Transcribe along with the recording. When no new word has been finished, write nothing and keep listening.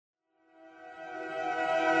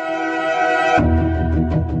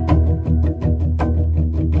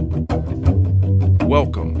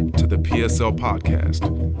Welcome to the PSL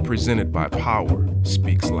Podcast, presented by Power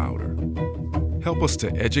Speaks Louder. Help us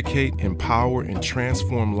to educate, empower, and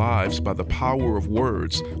transform lives by the power of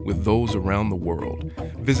words with those around the world.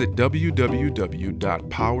 Visit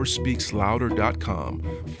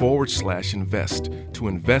www.powerspeakslouder.com/invest to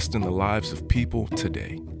invest in the lives of people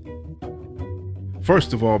today.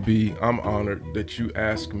 First of all, B, I'm honored that you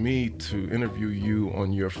asked me to interview you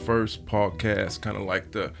on your first podcast, kind of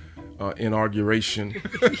like the inauguration.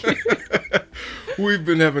 We've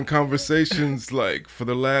been having conversations like for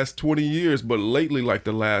the last 20 years, but lately like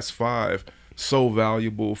the last 5, so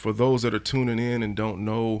valuable. For those that are tuning in and don't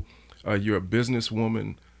know, you're a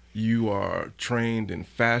businesswoman. You are trained in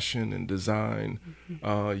fashion and design.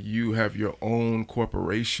 You have your own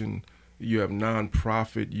corporation. You have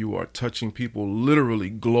nonprofit. You are touching people literally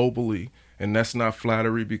globally. And that's not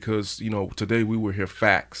flattery because, you know, today we will hear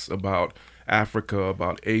facts about Africa,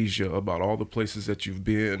 about Asia, about all the places that you've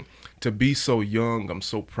been. To be so young, I'm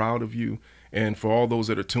so proud of you. And for all those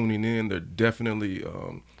that are tuning in, they're definitely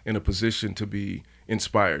in a position to be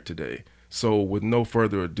inspired today. So with no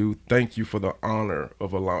further ado, thank you for the honor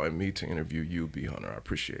of allowing me to interview you, B. Hunter. I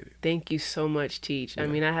appreciate it. Thank you so much, Teach. Yeah. I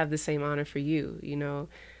mean, I have the same honor for you, you know.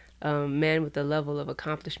 Man with the level of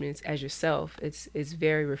accomplishments as yourself, it's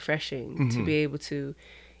very refreshing to be able to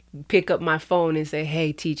pick up my phone and say,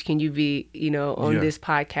 hey, Teach, can you be, you know, on this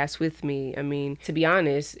podcast with me? I mean, to be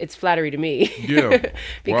honest, it's flattery to me. Yeah.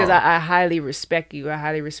 Because wow. I highly respect you. I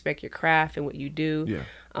highly respect your craft and what you do. Yeah.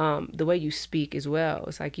 The way you speak as well.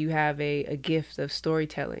 It's like you have a gift of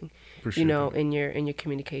storytelling, Appreciate you know, that. in your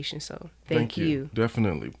communication. So thank you.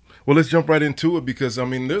 Definitely. Well, let's jump right into it because, I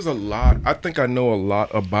mean, there's a lot. I think I know a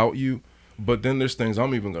lot about you, but then there's things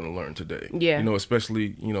I'm even going to learn today. Yeah. You know,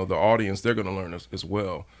 especially, you know, the audience, they're going to learn as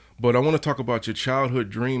well. But I want to talk about your childhood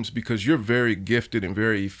dreams because you're very gifted and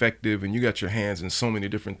very effective and you got your hands in so many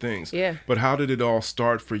different things. Yeah. But how did it all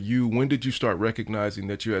start for you? When did you start recognizing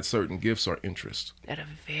that you had certain gifts or interests? At a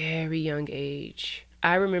very young age.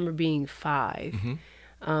 I remember being 5,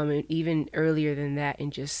 and even earlier than that,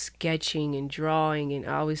 and just sketching and drawing, and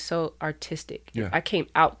I was so artistic. Yeah. I came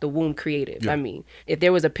out the womb creative. Yeah. I mean, if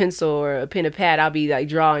there was a pencil or a pen and pad, I'll be like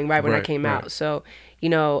drawing right when I came out. So, you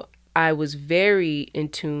know, I was very in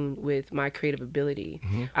tune with my creative ability.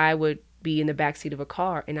 I would be in the backseat of a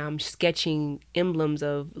car and I'm sketching emblems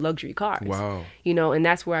of luxury cars. Wow. You know, and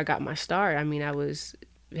that's where I got my start. I mean, I was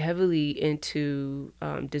heavily into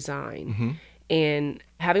design and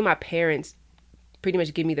having my parents pretty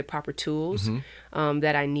much give me the proper tools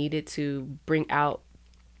that I needed to bring out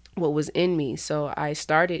what was in me. So I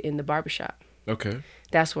started in the barbershop. Okay.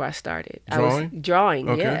 That's where I started. Drawing? I was drawing,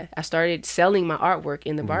 Okay. yeah. I started selling my artwork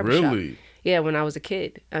in the barbershop. Really? Yeah, when I was a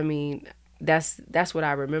kid. I mean, that's what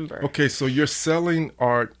I remember. Okay, so you're selling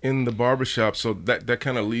art in the barbershop, so that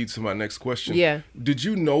kind of leads to my next question. Yeah. Did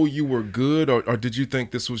you know you were good, or did you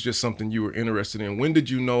think this was just something you were interested in? When did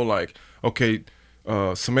you know, like, okay,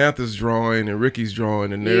 Samantha's drawing and Ricky's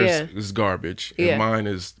drawing and theirs is garbage and mine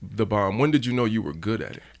is the bomb? When did you know you were good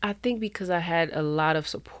at it? I think because I had a lot of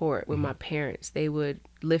support with my parents. They would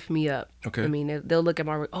lift me up. Okay. I mean, they'll look at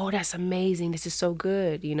my work, oh, that's amazing. This is so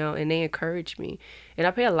good, you know, and they encourage me. And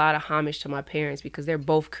I pay a lot of homage to my parents because they're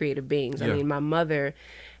both creative beings. Yeah. I mean, my mother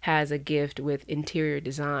has a gift with interior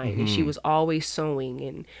design and she was always sewing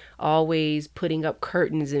and always putting up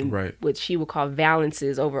curtains and what she would call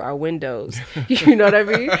valances over our windows. You know what I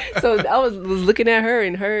mean? So I was looking at her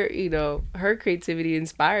and her, you know, her creativity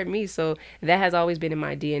inspired me. So that has always been in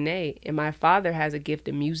my DNA. And my father has a gift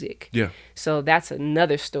of music. Yeah. So that's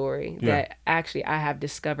another story that actually I have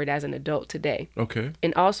discovered as an adult today. Okay.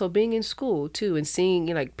 And also being in school too and seeing,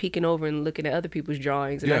 you know, like peeking over and looking at other people's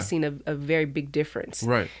drawings. And I've seen a very big difference.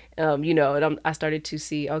 Right. You know, and I started to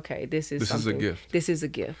see, okay, this is a gift. This is a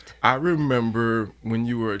gift. I remember when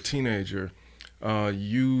you were a teenager,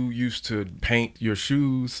 you used to paint your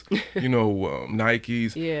shoes, you know,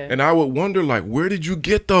 Nikes. Yeah. And I would wonder, like, where did you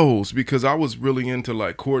get those? Because I was really into,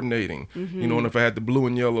 like, coordinating. You know, and if I had the blue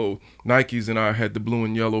and yellow Nikes and I had the blue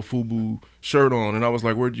and yellow FUBU shirt on, and I was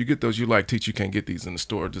like, where did you get those? You like, Teach, you can't get these in the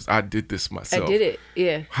store. Just I did this myself. I did it,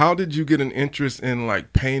 yeah. How did you get an interest in,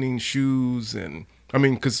 like, painting shoes? And, I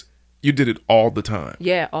mean, because you did it all the time.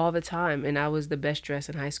 Yeah, all the time. And I was the best dressed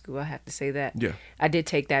in high school. I have to say that. Yeah. I did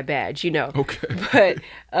take that badge, you know. Okay.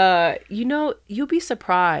 But, you know, you'll be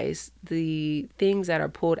surprised the things that are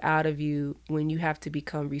pulled out of you when you have to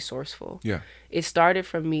become resourceful. Yeah. It started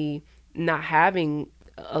from me not having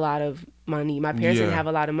a lot of money. My parents Yeah. didn't have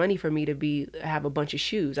a lot of money for me to have a bunch of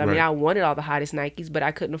shoes. I mean, Right. I wanted all the hottest Nikes, but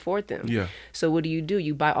I couldn't afford them. Yeah. So what do?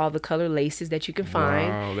 You buy all the color laces that you can find.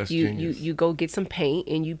 Wow, that's you genius. you go get some paint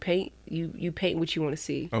and you paint what you want to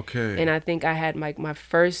see. Okay. And I think I had my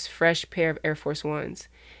first fresh pair of Air Force Ones,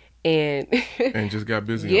 and and just got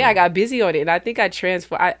busy. yeah, on I it. got busy on it, and I think I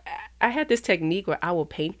transferred. I had this technique where I will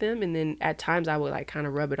paint them, and then at times I would like kind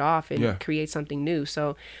of rub it off and Yeah. create something new.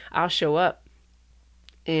 So I'll show up,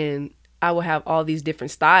 and I will have all these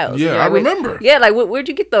different styles. Yeah, You know, I like, remember. Yeah, like where'd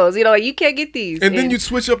you get those? You know, like you can't get these. And then you'd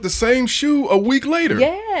switch up the same shoe a week later.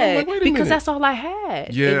 yeah, I'm like, wait a because minute. that's all I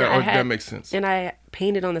had. Yeah, And I that makes sense. And I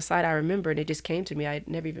painted on the side. I remember, and it just came to me. I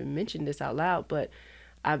never even mentioned this out loud, but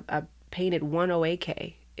I painted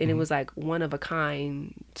 10AK. And it was like one of a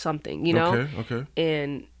kind something, you know? Okay.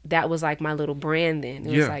 And that was like my little brand then.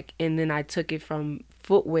 It was like, and then I took it from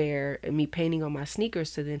footwear and me painting on my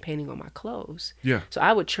sneakers to then painting on my clothes. Yeah. So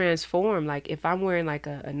I would transform, like if I'm wearing like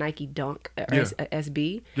a Nike Dunk or a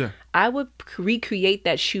SB, Yeah. I would recreate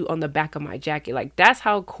that shoe on the back of my jacket. Like that's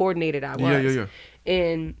how coordinated I was. Yeah.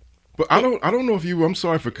 And But I don't know if you, I'm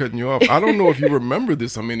sorry for cutting you off. I don't know if you remember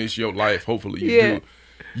this. I mean, it's your life. Hopefully you do.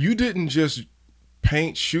 You didn't just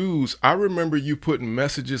paint shoes. I remember you putting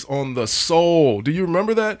messages on the sole. Do you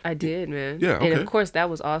remember that? I did, man. Yeah, okay. And of course, that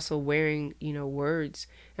was also wearing, words.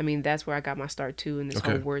 I mean, that's where I got my start too in this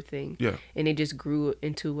whole word thing. Yeah. And it just grew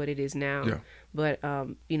into what it is now. Yeah. But,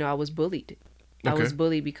 I was bullied. I was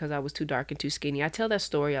bullied because I was too dark and too skinny. I tell that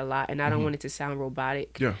story a lot, and I don't want it to sound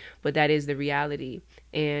robotic. Yeah. But that is the reality.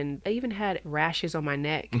 And I even had rashes on my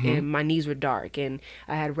neck, and my knees were dark, and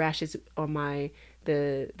I had rashes on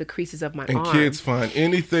the creases of my arm. And kids find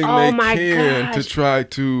anything Oh they my can to gosh. try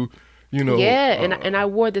to, Yeah, and I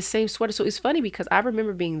wore the same sweater. So it's funny because I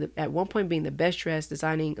remember at one point being the best dressed,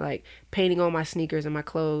 designing, like painting on my sneakers and my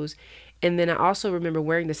clothes. And then I also remember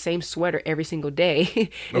wearing the same sweater every single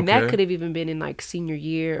day. And that could have even been in like senior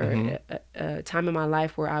year or a time in my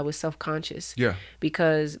life where I was self-conscious. Yeah.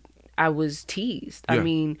 Because I was teased. Yeah. I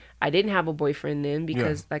mean, I didn't have a boyfriend then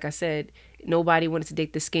because, like I said, nobody wanted to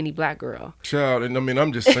date the skinny black girl. Child, and I mean,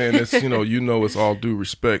 I'm just saying this, it's all due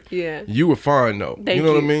respect. Yeah. You were fine, though. Thank you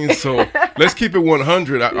know what I you. mean? So let's keep it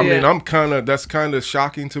 100. I mean, Yeah. that's kind of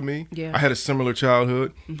shocking to me. Yeah. I had a similar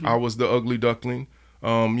childhood. I was the ugly duckling,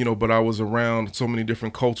 but I was around so many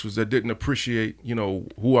different cultures that didn't appreciate,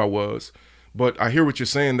 who I was. But I hear what you're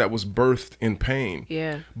saying, that was birthed in pain.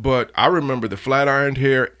 Yeah. But I remember the flat ironed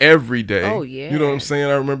hair every day. Oh, yeah. You know what I'm saying?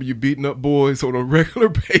 I remember you beating up boys on a regular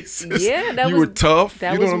basis. Yeah, you were tough.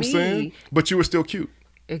 that You know was what I'm me. saying? But you were still cute.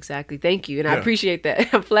 Exactly. Thank you. And I Yeah. appreciate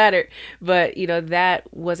that. I'm flattered. But,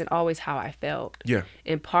 that wasn't always how I felt. Yeah.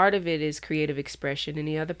 And part of it is creative expression, and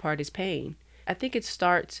the other part is pain. I think it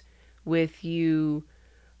starts with you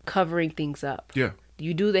covering things up. Yeah.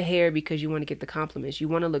 You do the hair because you want to get the compliments. You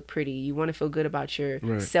want to look pretty. You want to feel good about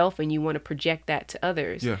yourself, and you want to project that to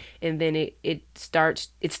others. Yeah. And then it starts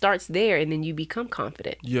there, and then you become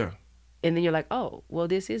confident. Yeah. And then you're like, oh, well,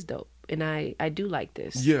 this is dope. And I do like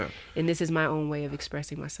this. Yeah. And this is my own way of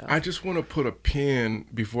expressing myself. I just want to put a pin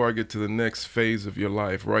before I get to the next phase of your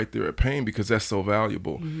life right there at pain, because that's so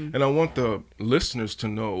valuable. Mm-hmm. And I want the listeners to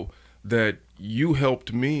know that you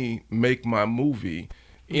helped me make my movie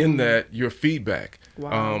in that your feedback.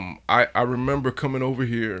 Wow. I remember coming over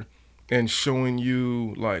here and showing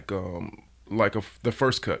you the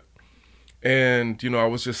first cut. And, I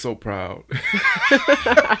was just so proud.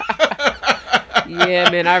 Yeah,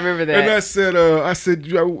 man, I remember that. And I said,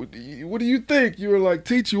 what do you think? You were like,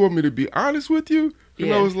 Teach, you want me to be honest with you? And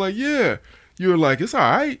Yeah. I was like, yeah. You were like, it's all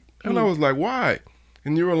right. And I was like, why?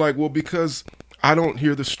 And you were like, well, because I don't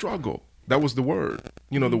hear the struggle. That was the word.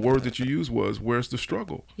 The word that you used was, where's the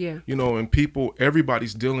struggle? Yeah. And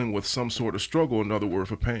everybody's dealing with some sort of struggle, another word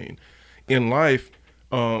for pain. In life,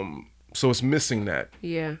 so it's missing that.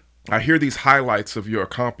 Yeah. I hear these highlights of your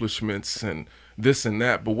accomplishments and this and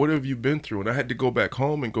that, but what have you been through? And I had to go back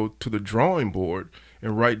home and go to the drawing board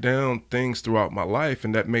and write down things throughout my life,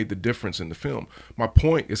 and that made the difference in the film. My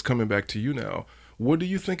point is coming back to you now. What do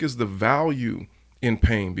you think is the value in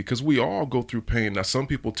pain? Because we all go through pain. Now, some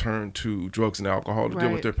people turn to drugs and alcohol to deal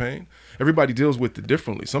with Right. their pain. Everybody deals with it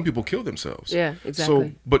differently. Some people kill themselves. Yeah, exactly.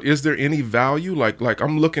 So, but is there any value? Like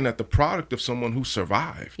I'm looking at the product of someone who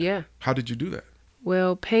survived. Yeah. How did you do that?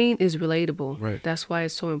 Well, pain is relatable. Right. That's why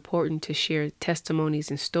it's so important to share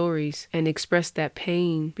testimonies and stories and express that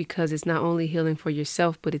pain, because it's not only healing for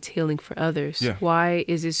yourself, but it's healing for others. Yeah. Why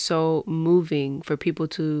is it so moving for people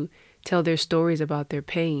to tell their stories about their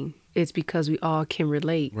pain? It's because we all can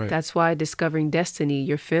relate. Right. That's why Discovering Destiny,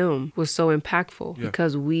 your film, was so impactful,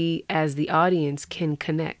 because we as the audience can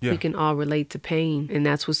connect. We can all relate to pain, and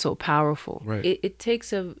that's what's so powerful. Right. It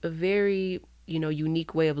takes a very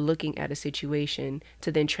unique way of looking at a situation to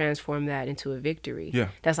then transform that into a victory.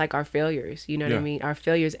 That's like our failures. You know what I mean? Our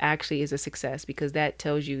failures actually is a success, because that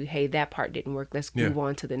tells you, hey, that part didn't work. Let's move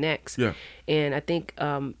on to the next. And I think,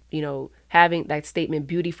 having that statement,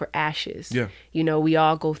 beauty for ashes. We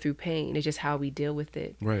all go through pain. It's just how we deal with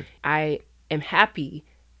it. Right. I am happy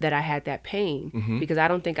that I had that pain, because I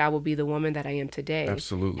don't think I would be the woman that I am today.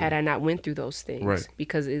 Absolutely. Had I not went through those things. Right.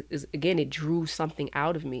 Because it drew something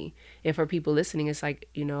out of me. And for people listening, it's like,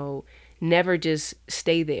 never just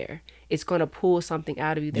stay there. It's going to pull something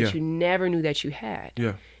out of you that you never knew that you had.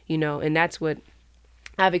 And that's what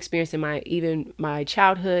I've experienced in my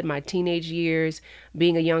childhood, my teenage years,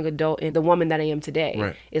 being a young adult, and the woman that I am today.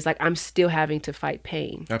 Right. It's like I'm still having to fight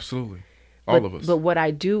pain. Absolutely. All of us. But what I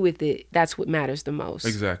do with it, that's what matters the most.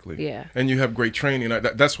 Exactly. Yeah. And you have great training.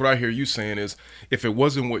 That's what I hear you saying is, if it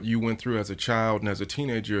wasn't what you went through as a child and as a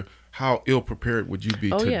teenager, how ill prepared would you be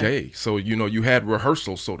today? Yeah. So, you had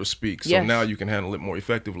rehearsal, so to speak. So now you can handle it more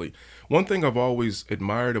effectively. One thing I've always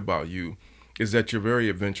admired about you is that you're very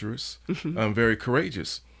adventurous, very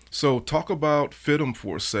courageous. So talk about FIDM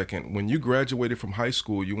for a second. When you graduated from high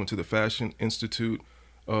school, you went to the Fashion Institute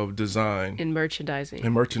of Design and merchandising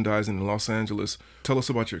in Los Angeles. Tell us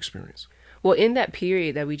about your experience. Well, in that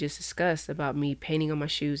period that we just discussed about me painting on my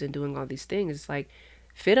shoes and doing all these things, it's like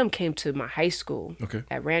FIDM came to my high school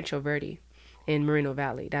at Rancho Verde in Moreno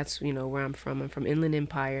Valley. That's where I'm from. I'm from Inland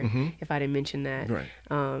Empire, if I didn't mention that. Right.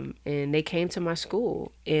 And they came to my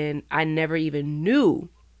school, and I never even knew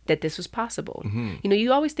that this was possible.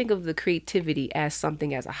 You always think of the creativity as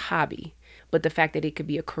something as a hobby, but the fact that it could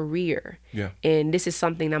be a career. And this is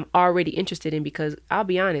something I'm already interested in, because I'll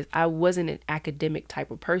be honest, I wasn't an academic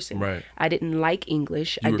type of person. Right. I didn't like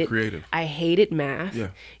English. You were creative. I hated math,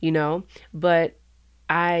 but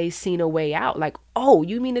I seen a way out. Like, oh,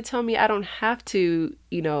 you mean to tell me I don't have to,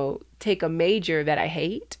 take a major that I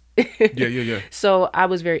hate? Yeah. So I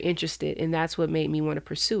was very interested, and that's what made me want to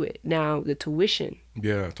pursue it. Now, the tuition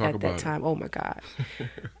at that time, oh my God.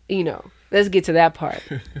 Let's get to that part.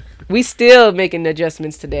 We still making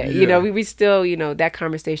adjustments today. We still, that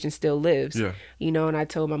conversation still lives. And I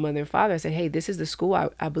told my mother and father, I said, hey, this is the school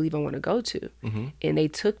I believe I want to go to. And they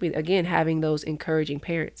took me, again, having those encouraging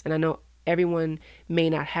parents. And I know everyone may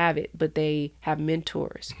not have it, but they have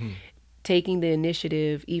mentors. Taking the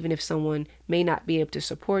initiative, even if someone may not be able to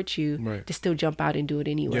support you, to still jump out and do it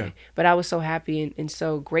anyway. But I was so happy and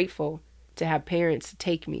so grateful to have parents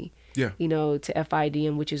take me, to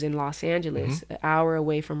FIDM, which is in Los Angeles, an hour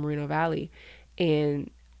away from Moreno Valley.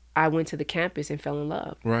 And I went to the campus and fell in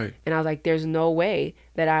love. Right. And I was like, there's no way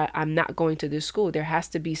that I'm not going to this school. There has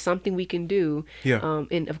to be something we can do.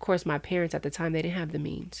 And of course, my parents at the time, they didn't have the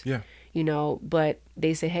means. But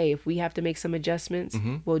they said, hey, if we have to make some adjustments,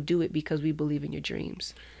 we'll do it, because we believe in your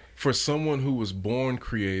dreams. For someone who was born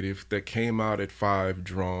creative, that came out at 5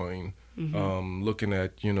 drawing, looking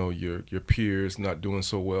at, your peers not doing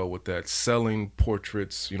so well with that, selling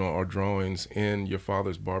portraits, or drawings in your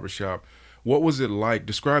father's barbershop, what was it like?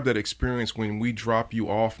 Describe that experience when we drop you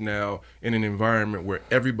off now in an environment where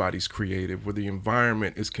everybody's creative, where the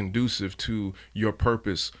environment is conducive to your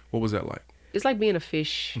purpose. What was that like? It's like being a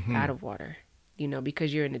fish out of water,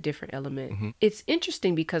 because you're in a different element. It's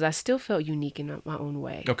interesting because I still felt unique in my own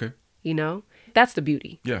way. Okay. That's the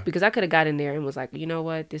beauty. Yeah. Because I could have got in there and was like, you know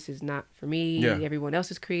what, this is not for me. Yeah. Everyone else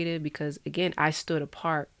is creative, because, again, I stood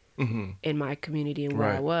apart in my community and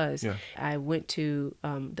where I was. Yeah. I went to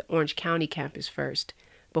the Orange County campus first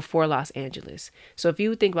before Los Angeles. So if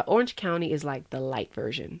you think about Orange County is like the light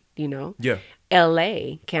version, Yeah.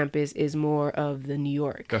 LA campus is more of the New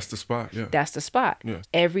York. That's the spot, yeah. That's the spot. Yeah.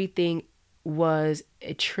 Everything was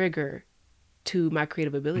a trigger to my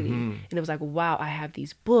creative ability. And it was like, wow, I have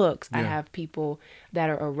these books. I have people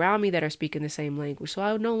that are around me that are speaking the same language. So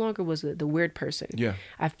I no longer was the weird person. Yeah.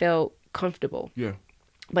 I felt comfortable. Yeah.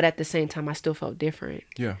 But at the same time, I still felt different.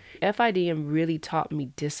 Yeah. FIDM really taught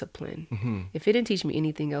me discipline. If it didn't teach me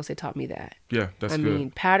anything else, it taught me that. Yeah, that's good. I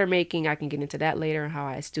mean, pattern making, I can get into that later and how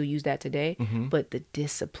I still use that today. But the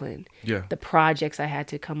discipline, the projects I had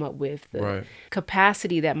to come up with, the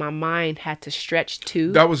capacity that my mind had to stretch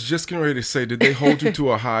to. That was just getting ready to say, did they hold you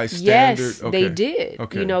to a high standard? Yes, they did.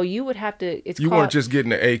 Okay. You would have to, you weren't just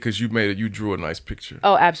getting an A because you drew a nice picture.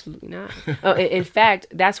 Oh, absolutely not. In fact,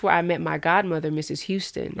 that's where I met my godmother, Mrs.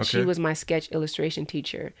 Houston. Okay. She was my sketch illustration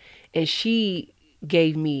teacher, and she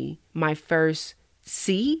gave me my first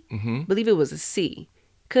C. I believe it was a C,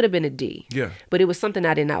 Could have been a D. Yeah. But it was something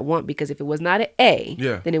I did not want, because if it was not an A,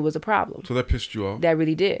 then it was a problem. So that pissed you off. That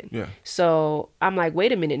really did. Yeah. So I'm like,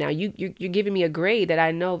 wait a minute now. You're giving me a grade that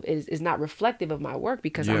I know is not reflective of my work,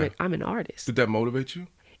 because I'm an artist. Did that motivate you?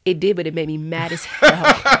 It did, but it made me mad as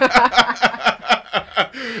hell.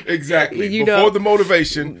 Exactly. Before the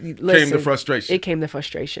motivation came the frustration. It came the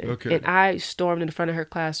frustration. Okay. And I stormed in front of her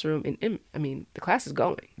classroom, and I mean, the class is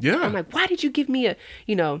going. Yeah. I'm like, why did you give me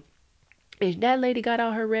and that lady got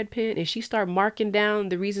out her red pen and she started marking down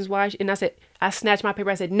the reasons why. And I snatched my paper.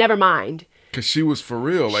 I said, never mind. Because she was for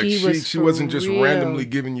real. Like she wasn't just randomly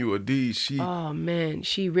giving you a D. Oh, man.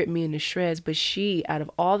 She ripped me into shreds. But she, out of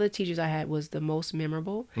all the teachers I had, was the most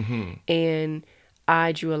memorable. Mm-hmm. And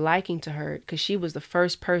I drew a liking to her because she was the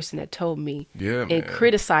first person that told me and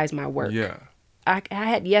criticized my work. Yeah. I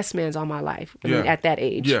had yes mans all my life. I mean, at that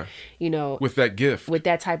age. Yeah. With that gift. With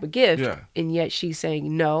that type of gift. Yeah. And yet she's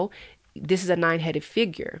saying, no, this is a 9-headed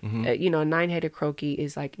figure. Mm-hmm. A 9-headed croaky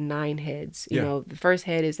is like 9 heads. You know, the first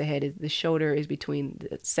head is the shoulder is between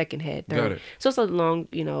the second head, third. Got it. So it's a long,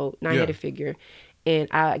 9-headed figure. And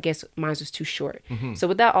I guess mine was too short. Mm-hmm. So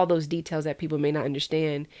without all those details that people may not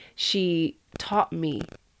understand, she taught me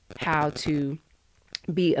how to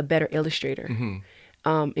be a better illustrator. Mm-hmm.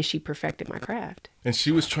 And she perfected my craft. And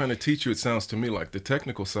she was trying to teach you, it sounds to me like, the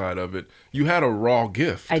technical side of it. You had a raw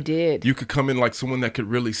gift. I did. You could come in like someone that could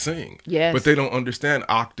really sing. Yes. But they don't understand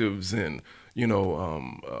octaves and,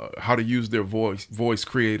 how to use their voice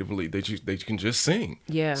creatively. They can just sing.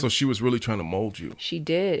 Yeah. So she was really trying to mold you. She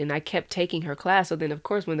did. And I kept taking her class. So then, of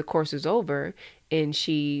course, when the course is over and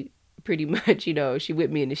she pretty much, she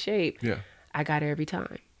whipped me into shape. Yeah. I got her every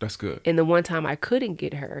time. That's good. And the one time I couldn't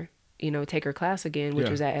get her, take her class again, which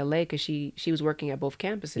was at LA, because she was working at both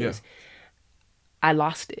campuses, I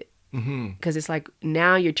lost it. Because it's like,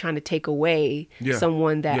 now you're trying to take away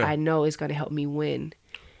someone that I know is going to help me win.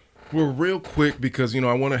 Well, real quick, because,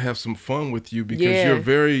 I want to have some fun with you, because you're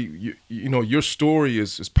very, your story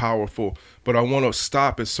is powerful, but I want to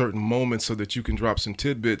stop at certain moments so that you can drop some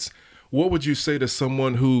tidbits. What would you say to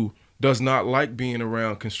someone who does not like being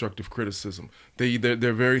around constructive criticism?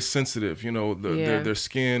 They're very sensitive, their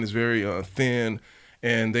skin is very thin,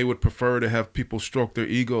 and they would prefer to have people stroke their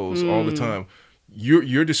egos all the time.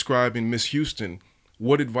 You're describing Miss Houston.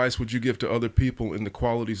 What advice would you give to other people in the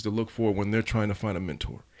qualities to look for when they're trying to find a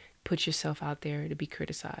mentor? Put yourself out there to be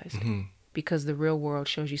criticized, because the real world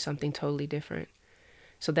shows you something totally different.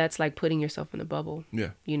 So that's like putting yourself in a bubble.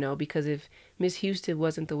 Yeah. Because if Miss Houston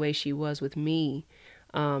wasn't the way she was with me,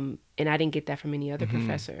 and I didn't get that from any other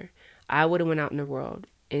professor, I would have went out in the world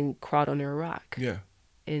and crawled under a rock. Yeah.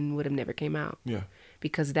 And would have never came out. Yeah.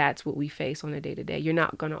 Because that's what we face on a day-to-day. You're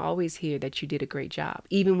not going to always hear that you did a great job,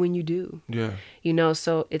 even when you do. Yeah.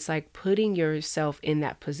 So it's like putting yourself in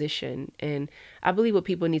that position. And I believe what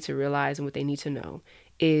people need to realize and what they need to know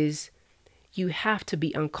is you have to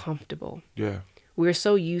be uncomfortable. Yeah. We're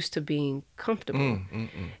so used to being comfortable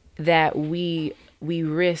that we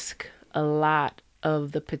risk a lot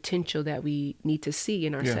of the potential that we need to see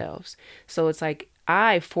in ourselves. So it's like,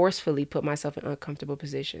 I forcefully put myself in an uncomfortable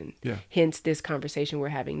position. Yeah. Hence this conversation we're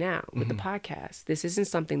having now with the podcast. This isn't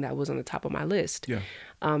something that was on the top of my list. Yeah.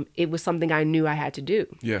 It was something I knew I had to do.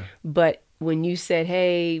 Yeah. But when you said,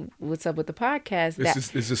 hey, what's up with the podcast?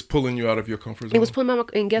 Is this pulling you out of your comfort zone? It was pulling me out.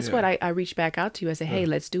 And guess what? I reached back out to you. I said, hey,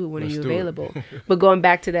 let's do it. When are you available? But going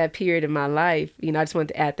back to that period in my life, I just wanted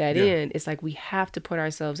to add that in. It's like we have to put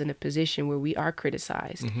ourselves in a position where we are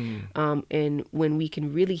criticized. And when we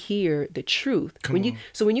can really hear the truth.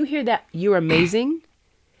 When you hear that you're amazing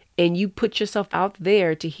and you put yourself out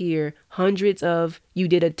there to hear hundreds of you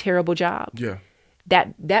did a terrible job. Yeah.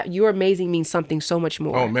 That you're amazing means something so much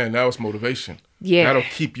more. Oh man, that was motivation. Yeah. That'll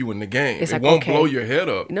keep you in the game. It's it like, won't blow your head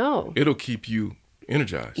up. No. It'll keep you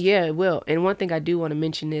energized. Yeah, it will. And one thing I do want to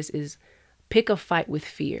mention is pick a fight with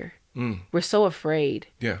fear. We're so afraid.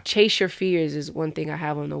 Yeah. Chase your fears is one thing I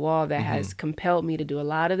have on the wall that has compelled me to do a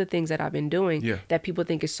lot of the things that I've been doing that people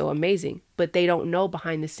think is so amazing, but they don't know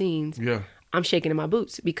behind the scenes. Yeah. I'm shaking in my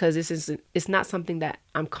boots because it's not something that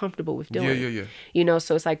I'm comfortable with doing. Yeah.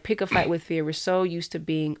 So it's like pick a fight with fear. We're so used to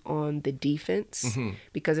being on the defense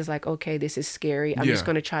because it's like, okay, this is scary. I'm just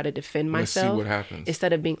going to try to defend myself. Let's see what happens.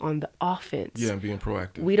 Instead of being on the offense. Yeah, and being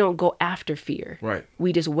proactive. We don't go after fear. Right.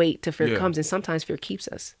 We just wait till fear comes, and sometimes fear keeps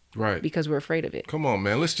us. Right. Because we're afraid of it. Come on,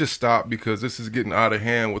 man. Let's just stop because this is getting out of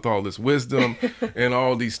hand with all this wisdom and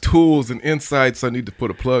all these tools and insights. I need to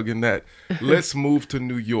put a plug in that. Let's move to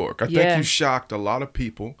New York. I think you shocked a lot of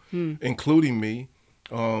people, including me,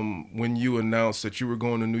 when you announced that you were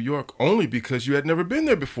going to New York only because you had never been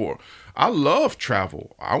there before. I love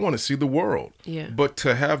travel. I want to see the world. Yeah. But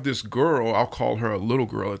to have this girl, I'll call her a little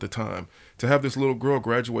girl at the time, to have this little girl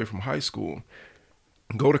graduate from high school,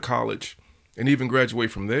 go to college, and even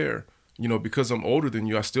graduate from there, you know, because I'm older than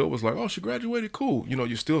you, I still was like, oh, she graduated, cool. You know,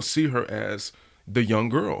 you still see her as the young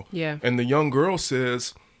girl. Yeah. And the young girl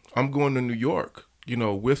says, I'm going to New York, you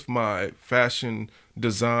know, with my fashion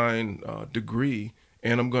design degree,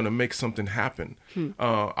 and I'm going to make something happen. You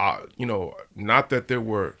know, not that there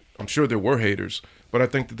were, I'm sure there were haters, but I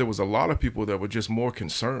think that there was a lot of people that were just more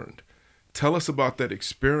concerned. Tell us about that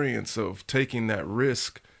experience of taking that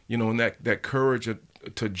risk, you know, and that courage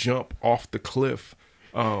to jump off the cliff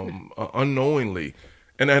unknowingly.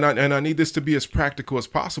 And I need this to be as practical as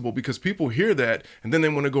possible, because people hear that and then they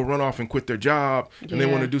want to go run off and quit their job and they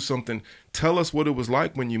want to do something. Tell us what it was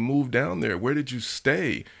like when you moved down there. Where did you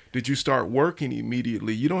stay? Did you start working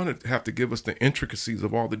immediately? You don't have to give us the intricacies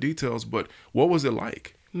of all the details, but what was it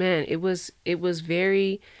like? Man, it was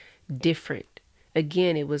very different.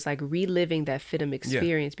 Again, it was like reliving that FIDM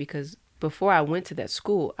experience, because before I went to that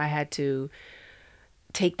school, I had to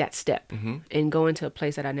take that step and go into a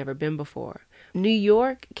place that I'd never been before. New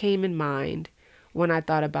York came in mind when I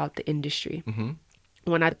thought about the industry,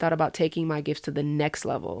 when I thought about taking my gifts to the next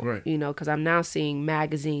level, right. You know, because I'm now seeing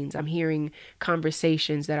magazines, I'm hearing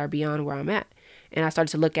conversations that are beyond where I'm at. And I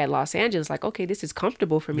started to look at Los Angeles like, okay, this is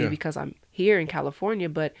comfortable for me because I'm here in California,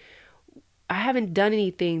 but I haven't done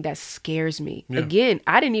anything that scares me. Again,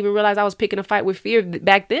 I didn't even realize I was picking a fight with fear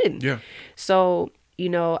back then. So, you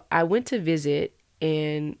know, I went to visit,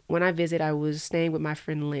 and when I visit, I was staying with my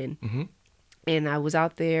friend Lynn. And I was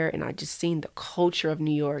out there, and I just seen the culture of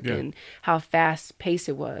New York and how fast paced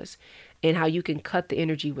it was, and how you can cut the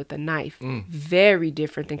energy with a knife. Very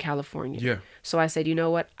different than California. So I said, you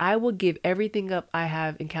know what? I will give everything up I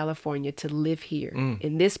have in California to live here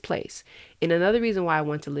in this place. And another reason why I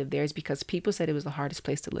want to live there is because people said it was the hardest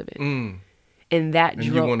place to live in. And that drove.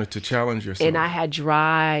 And you wanted to challenge yourself. And I had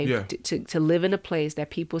drive to live in a place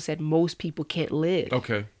that people said most people can't live.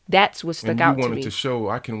 Okay. That's what stuck out to me. And you wanted to show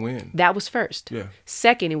I can win. That was first. Yeah.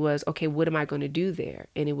 Second, it was, okay, what am I going to do there?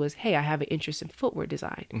 And it was, hey, I have an interest in footwear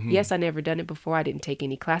design. Yes, I never done it before. I didn't take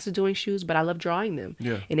any classes doing shoes, but I love drawing them.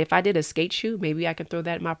 And if I did a skate shoe, maybe I can throw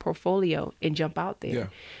that in my portfolio and jump out there.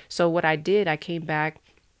 So what I did, I came back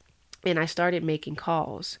and I started making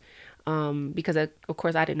calls. Because of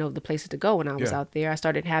course I didn't know the places to go when I was out there. I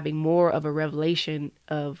started having more of a revelation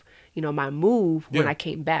of, you know, my move when I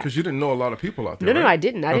came back. Because you didn't know a lot of people out there. No, I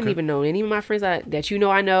didn't. I didn't even know any of my friends that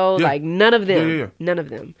I know. Like none of them. None of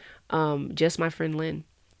them. Just my friend Lynn.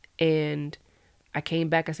 And I came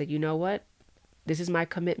back. I said, you know what? This is my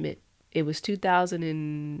commitment. It was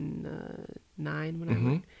 2009 when I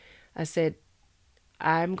went. I said,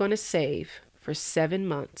 I'm going to save for 7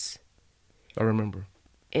 months. I remember.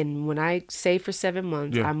 And when I say for 7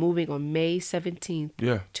 months, I'm moving on May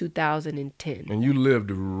 17th, 2010. And you lived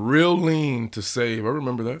real lean to save. I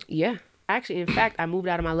remember that. Yeah. Actually, in fact, I moved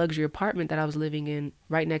out of my luxury apartment that I was living in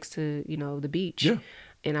right next to, you know, the beach.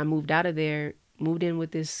 And I moved out of there, moved in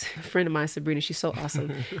with this friend of mine, Sabrina. She's so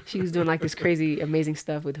awesome. She was doing like this crazy, amazing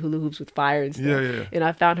stuff with hula hoops with fire and stuff. And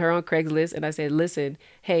I found her on Craigslist, and I said, listen,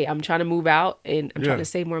 hey, I'm trying to move out and I'm trying to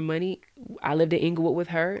save more money. I lived in Inglewood with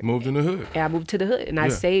her. Moved in the hood. And I moved to the hood, and I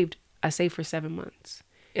saved for 7 months.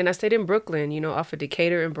 And I stayed in Brooklyn, you know, off of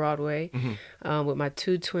Decatur and Broadway, with my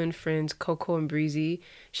two twin friends, Coco and Breezy.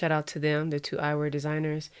 Shout out to them. They're two eyewear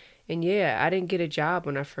designers. And I didn't get a job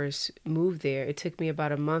when I first moved there. It took me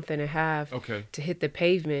about a month and a half to hit the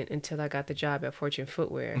pavement until I got the job at Fortune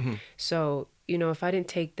Footwear. So, you know, if I didn't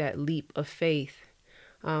take that leap of faith,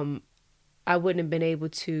 I wouldn't have been able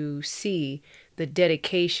to see the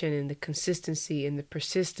dedication and the consistency and the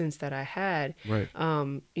persistence that I had,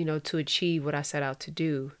 you know, to achieve what I set out to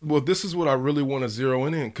do. Well, this is what I really want to zero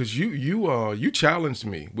in because you challenged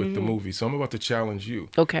me with the movie, so I'm about to challenge you.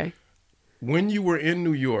 Okay. When you were in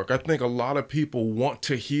New York, I think a lot of people want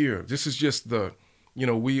to hear, this is just the, you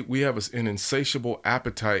know, we have an insatiable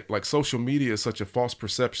appetite, like social media is such a false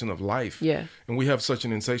perception of life. And we have such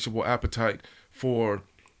an insatiable appetite for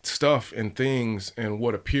stuff and things and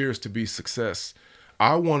what appears to be success.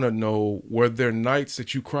 I want to know, were there nights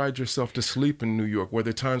that you cried yourself to sleep in New York? Were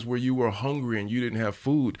there times where you were hungry and you didn't have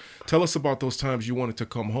food? Tell us about those times you wanted to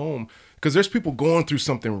come home, because there's people going through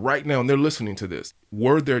something right now and they're listening to this.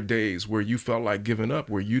 Were there days where you felt like giving up,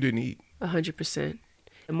 where you didn't eat? 100%.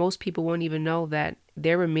 And most people won't even know that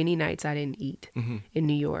there were many nights I didn't eat in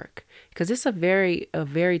New York, because it's a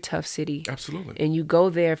very tough city. Absolutely. And you go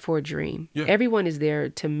there for a dream. Everyone is there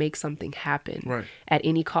to make something happen at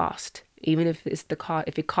any cost. even if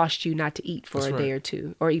if it costs you not to eat for a day or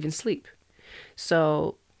two, or even sleep.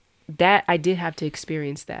 So that I did have to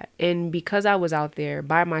experience that. And because I was out there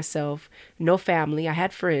by myself, no family, I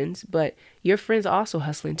had friends, but your friends are also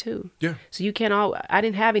hustling too. Yeah. So you can't I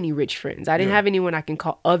didn't have any rich friends. I didn't have anyone I can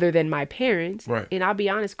call other than my parents. Right. And I'll be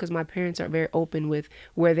honest, because my parents are very open with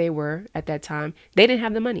where they were at that time. They didn't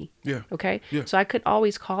have the money. Yeah. Okay. Yeah. So I could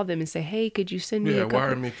always call them and say, hey, could you send me a couple?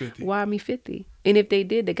 Wire me 50. Wire me 50. And if they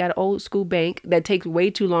did, they got an old school bank that takes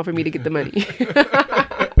way too long for me to get the money.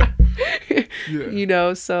 You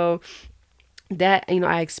know, so that, you know,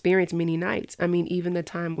 I experienced many nights. I mean, even the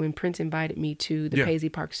time when Prince invited me to the Paisley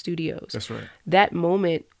Park Studios. That's right. That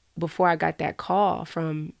moment before I got that call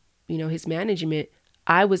from, you know, his management,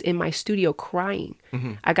 I was in my studio crying.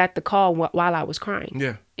 I got the call while I was crying.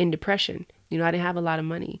 Yeah. In depression. You know, I didn't have a lot of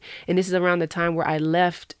money. And this is around the time where I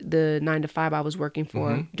left the 9-to-5 I was working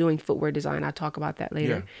for, doing footwear design. I'll talk about that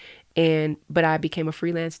later. But I became a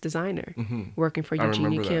freelance designer working for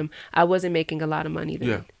Eugenia Kim. I wasn't making a lot of money then.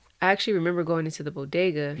 Yeah. I actually remember going into the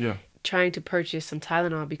bodega trying to purchase some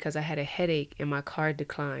Tylenol because I had a headache and my card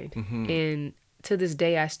declined. And to this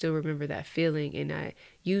day, I still remember that feeling. And I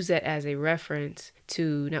use that as a reference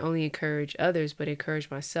to not only encourage others, but encourage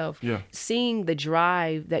myself. Yeah. Seeing the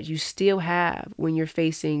drive that you still have when you're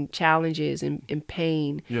facing challenges and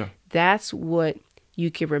pain, that's what you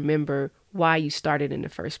can remember why you started in the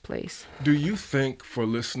first place. Do you think, for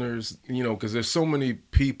listeners, you know, because there's so many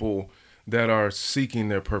people that are seeking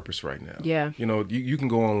their purpose right now. Yeah. You know, you can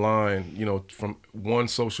go online, you know, from one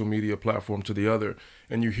social media platform to the other,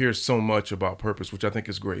 and you hear so much about purpose, which I think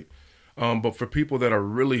is great. But for people that are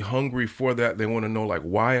really hungry for that, they want to know, like,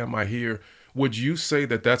 why am I here? Would you say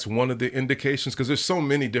that that's one of the indications? Because there's so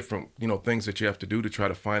many different, you know, things that you have to do to try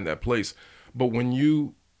to find that place. But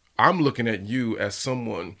I'm looking at you as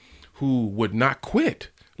someone who would not quit.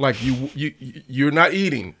 Like you're not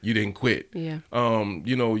eating. You didn't quit. Yeah.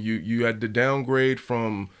 You know, you had to downgrade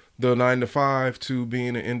from the 9-to-5 to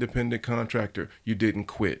being an independent contractor. You didn't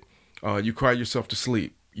quit. You cried yourself to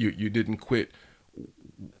sleep. You didn't quit.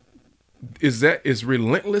 Is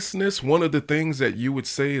relentlessness one of the things that you would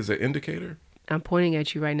say is an indicator? I'm pointing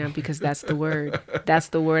at you right now because that's the word. That's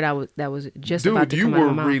the word that was just about to come out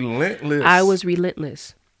of my mouth. Dude, you were relentless. I was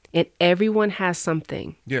relentless. And everyone has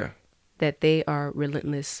something. Yeah. That they are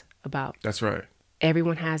relentless about. That's right.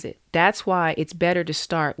 Everyone has it. That's why it's better to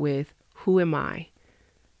start with, who am I?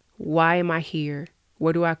 Why am I here?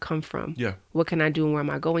 Where do I come from? Yeah. What can I do and where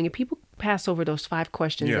am I going? And people pass over those 5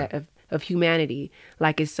 questions of humanity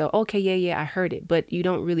like it's so, okay, I heard it. But you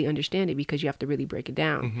don't really understand it because you have to really break it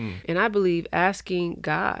down. And I believe asking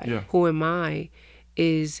God, who am I,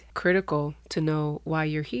 is critical to know why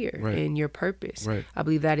you're here and your purpose. Right. I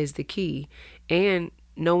believe that is the key. And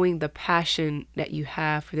knowing the passion that you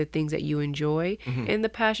have for the things that you enjoy and the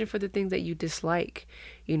passion for the things that you dislike.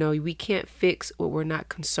 You know, we can't fix what we're not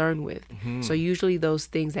concerned with. So usually those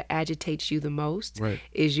things that agitates you the most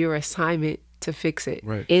is your assignment to fix it.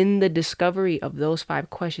 Right. In the discovery of those 5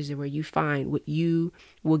 questions is where you find what you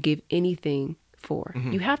will give anything for.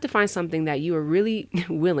 You have to find something that you are really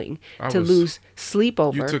willing to lose sleep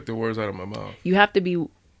over. You took the words out of my mouth. You have to be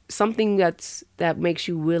something that makes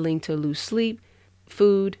you willing to lose sleep,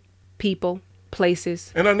 food, people,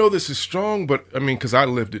 places. And I know this is strong, but I mean, because I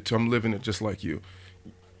lived it too. I'm living it just like you.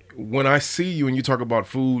 When I see you and you talk about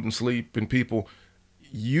food and sleep and people,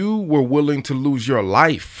 you were willing to lose your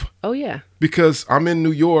life. Oh, yeah. Because I'm in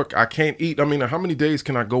New York. I can't eat. I mean, how many days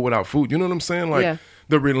can I go without food? You know what I'm saying? Like,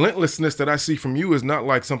 the relentlessness that I see from you is not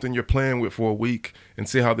like something you're playing with for a week and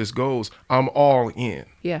see how this goes. I'm all in.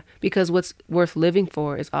 Yeah, because what's worth living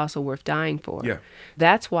for is also worth dying for. Yeah.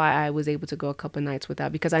 That's why I was able to go a couple nights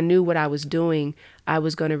without, because I knew what I was doing, I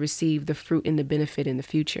was going to receive the fruit and the benefit in the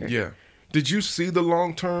future. Yeah. Did you see the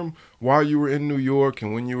long term while you were in New York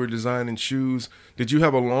and when you were designing shoes? Did you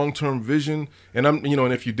have a long term vision? And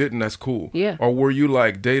and if you didn't, that's cool. Yeah. Or were you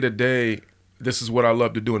like day to day, this is what I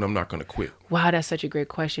love to do and I'm not going to quit? Wow, that's such a great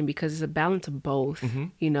question because it's a balance of both,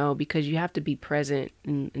 because you have to be present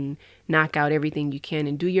and knock out everything you can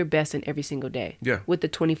and do your best in every single day with the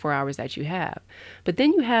 24 hours that you have. But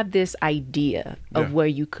then you have this idea of where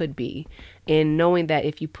you could be, and knowing that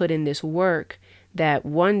if you put in this work, that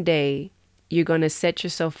one day you're going to set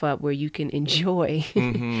yourself up where you can enjoy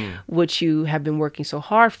what you have been working so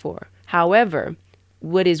hard for. However,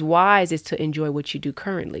 what is wise is to enjoy what you do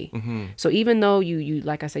currently. So even though you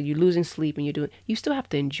like I said, you're losing sleep and you still have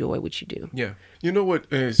to enjoy what you do. Yeah. You know what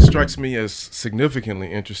strikes me as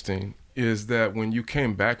significantly interesting is that when you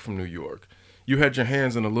came back from New York, you had your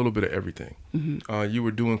hands in a little bit of everything. You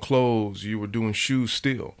were doing clothes, you were doing shoes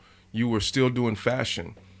still, you were still doing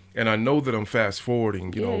fashion. And I know that I'm fast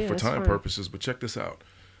forwarding, you know, for time purposes, but check this out.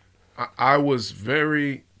 I was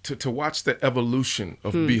very, to watch the evolution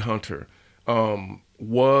of Bee Hunter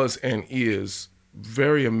was and is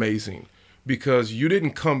very amazing, because you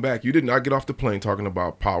didn't come back. You did not get off the plane talking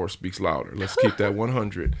about Power Speaks Louder. Let's keep that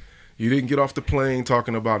 100. You didn't get off the plane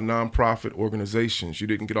talking about nonprofit organizations. You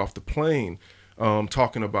didn't get off the plane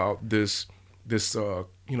talking about this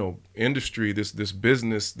you know, industry, this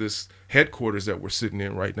business, this headquarters that we're sitting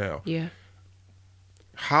in right now. Yeah.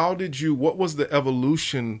 What was the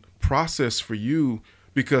evolution process for you?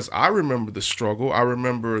 Because I remember the struggle. I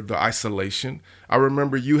remember the isolation. I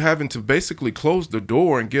remember you having to basically close the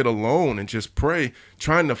door and get alone and just pray,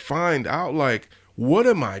 trying to find out, like, what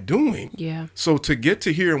am I doing? Yeah. So to get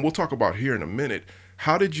to here, and we'll talk about here in a minute,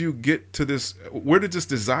 how did you get to this? Where did this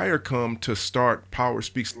desire come to start Power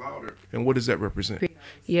Speaks Louder? And what does that represent?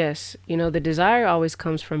 Yes. You know, the desire always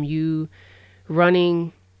comes from you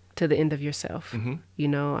running to the end of yourself. You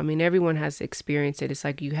know, I mean, everyone has experienced it. It's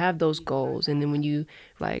like you have those goals, and then when you,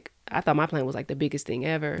 like, I thought my plan was like the biggest thing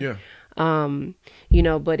ever. Yeah. You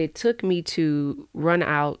know, but it took me to run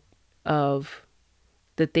out of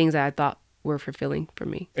the things that I thought were fulfilling for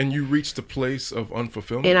me. And you reached a place of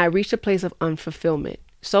unfulfillment? And I reached a place of unfulfillment.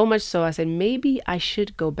 So much so I said, maybe I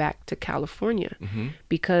should go back to California,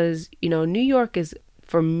 because, you know, New York is,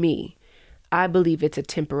 for me, I believe it's a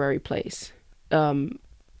temporary place.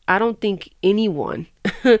 I don't think anyone,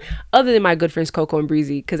 other than my good friends Coco and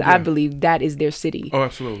Breezy, because I believe that is their city. Oh,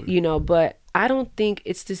 absolutely. You know, but I don't think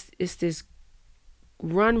it's this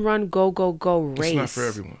run, go race. It's not for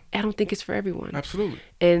everyone. I don't think it's for everyone. Absolutely.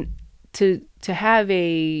 And to have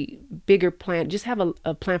a bigger plan, just have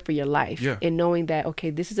a plan for your life, and knowing that, okay,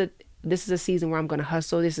 this is a season where I'm going to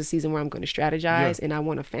hustle. This is a season where I'm going to strategize, and I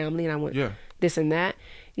want a family, and I want this and that.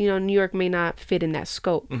 You know, New York may not fit in that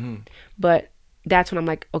scope, but that's when I'm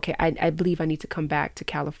like, okay, I believe I need to come back to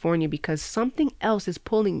California, because something else is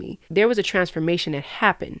pulling me. There was a transformation that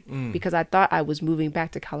happened because I thought I was moving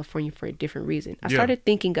back to California for a different reason. I started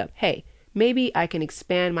thinking of, hey, maybe I can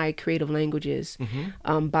expand my creative languages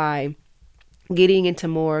by getting into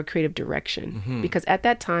more creative direction. Because at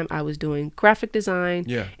that time I was doing graphic design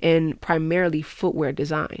and primarily footwear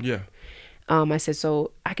design. I said,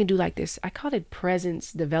 so I can do like this. I called it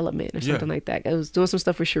presence development or something like that. I was doing some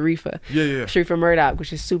stuff with Sharifa. Sharifa Murdoch,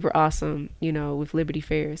 which is super awesome, you know, with Liberty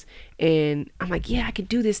Fairs. And I'm like, yeah, I could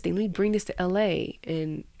do this thing. Let me bring this to LA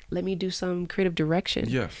and let me do some creative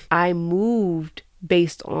direction. I moved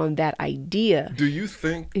based on that idea. Do you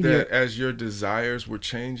think that as your desires were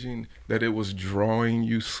changing, that it was drawing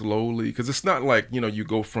you slowly? Because it's not like, you know, you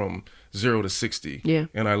go from 0 to 60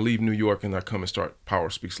 and I leave New York and I come and start Power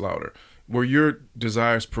Speaks Louder. Were your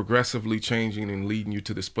desires progressively changing and leading you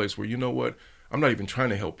to this place where, you know what, I'm not even trying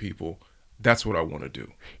to help people. That's what I want to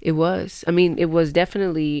do. It was. I mean, it was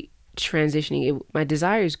definitely transitioning. My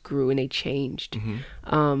desires grew and they changed.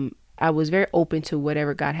 I was very open to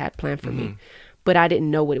whatever God had planned for me, but I didn't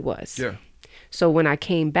know what it was. So when I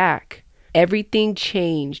came back, everything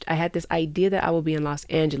changed. I had this idea that I would be in Los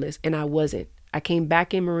Angeles, and I wasn't. I came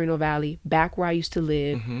back in Moreno Valley, back where I used to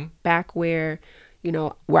live, back where, you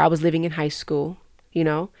know, where I was living in high school, you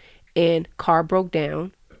know, and car broke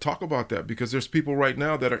down. Talk about that, because there's people right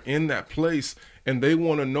now that are in that place and they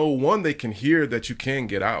want to know, one, they can hear that you can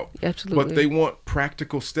get out. Absolutely. But they want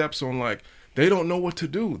practical steps on, like, they don't know what to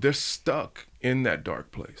do. They're stuck in that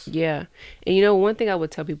dark place. Yeah. And, you know, one thing I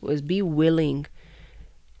would tell people is be willing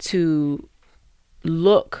to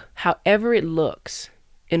look however it looks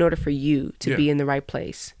in order for you to be in the right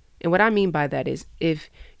place. And what I mean by that is, if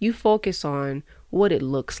you focus on what it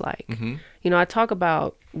looks like, you know, I talk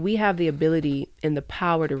about, we have the ability and the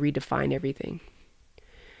power to redefine everything.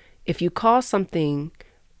 If you call something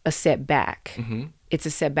a setback, it's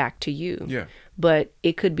a setback to you, but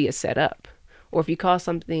it could be a setup. Or if you call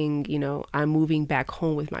something, you know, I'm moving back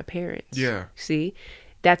home with my parents. See,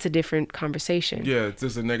 that's a different conversation.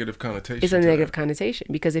 There's a negative connotation. It's a negative connotation,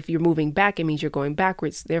 because if you're moving back, it means you're going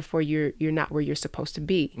backwards. Therefore, you're not where you're supposed to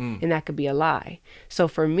be. And that could be a lie. So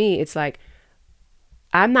for me, it's like,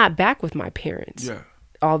 I'm not back with my parents.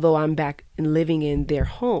 Although I'm back and living in their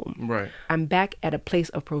home. I'm back at a place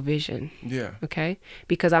of provision. Okay?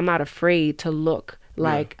 Because I'm not afraid to look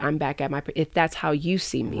like I'm back at my, if that's how you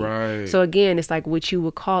see me. So again, it's like what you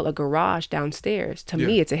would call a garage downstairs. To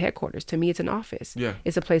me, it's a headquarters. To me, it's an office.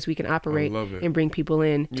 It's a place we can operate and bring people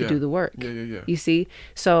in to do the work. You see?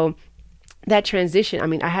 So that transition, I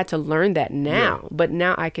mean, I had to learn that now, but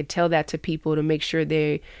now I could tell that to people to make sure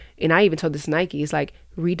and I even told this Nike, it's like,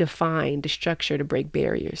 redefine the structure to break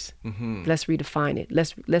barriers. Let's redefine it.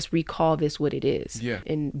 Let's recall this what it is.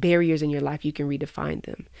 And barriers in your life, you can redefine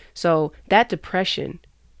them. So that depression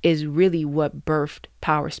is really what birthed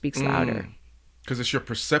Power Speaks Louder. Because it's your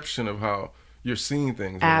perception of how you're seeing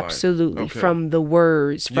things. Absolutely. Okay. From the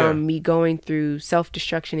words, from me going through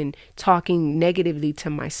self-destruction and talking negatively to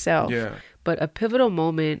myself. But a pivotal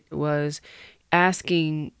moment was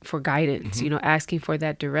asking for guidance, asking for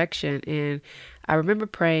that direction. And I remember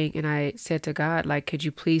praying and I said to God, like, could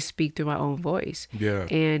you please speak through my own voice?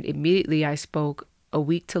 And immediately I spoke, a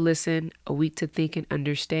week to listen, a week to think and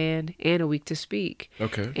understand, and a week to speak.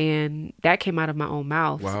 And that came out of my own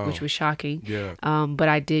mouth, which was shocking. But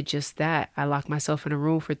I did just that. I locked myself in a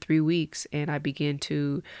room for 3 weeks and I began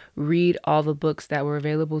to read all the books that were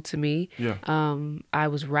available to me. I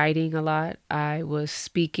was writing a lot. I was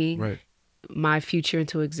speaking my future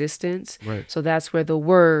into existence. So that's where the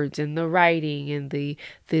words and the writing and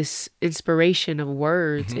this inspiration of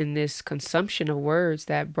words and this consumption of words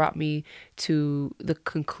that brought me to the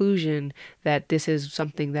conclusion that this is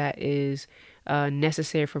something that is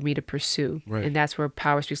necessary for me to pursue. And that's where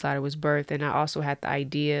Power Speaks Louder was birthed. And I also had the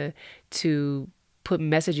idea to put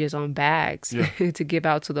messages on bags to give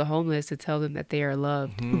out to the homeless to tell them that they are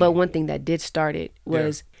loved. But one thing that did start it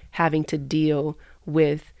was having to deal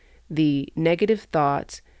with the negative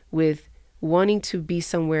thoughts, with wanting to be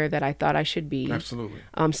somewhere that I thought I should be.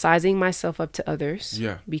 Sizing myself up to others.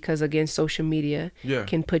 Because again, social media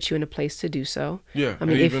can put you in a place to do so. I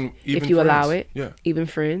mean, even if you friends. Allow it, even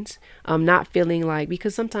friends. Not feeling like,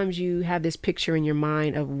 because sometimes you have this picture in your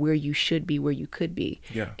mind of where you should be, where you could be.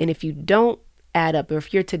 And if you don't add up, or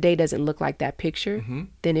if your today doesn't look like that picture,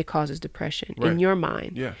 then it causes depression in your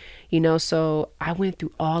mind. So I went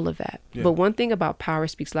through all of that. But one thing about Power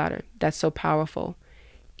Speaks Louder that's so powerful,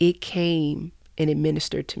 it came and it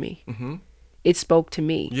ministered to me. It spoke to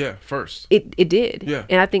me. First. It did.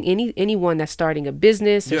 And I think anyone that's starting a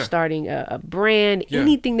business or starting a brand,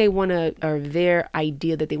 anything they want to, or their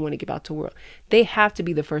idea that they want to give out to the world, they have to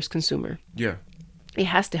be the first consumer. It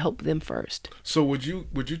has to help them first. So would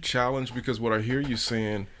you challenge, because what I hear you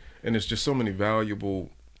saying, and it's just so many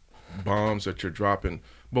valuable bombs that you're dropping,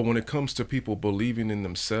 but when it comes to people believing in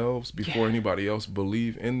themselves before anybody else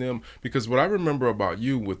believe in them, because what I remember about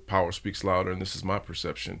you with Power Speaks Louder, and this is my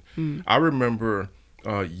perception, I remember,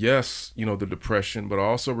 the depression, but I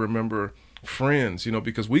also remember friends,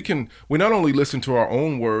 because we not only listen to our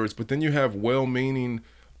own words, but then you have well-meaning,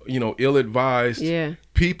 ill-advised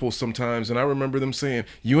people sometimes. And I remember them saying,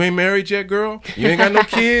 you ain't married yet, girl? You ain't got no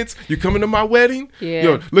kids? You coming to my wedding?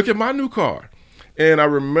 Yo, look at my new car. And I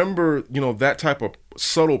remember, that type of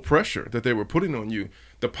subtle pressure that they were putting on you.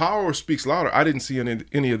 The Power Speaks Louder, I didn't see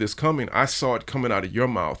any of this coming. I saw it coming out of your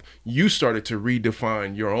mouth. You started to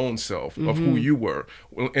redefine your own self of who you were.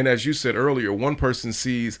 And as you said earlier, one person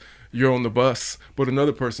sees you're on the bus, but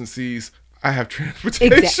another person sees I have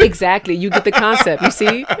transportation. Exactly. You get the concept. You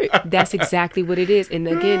see? That's exactly what it is. And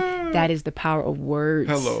again, that is the power of words.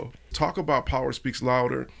 Hello. Talk about Power Speaks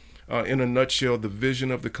Louder. In a nutshell, the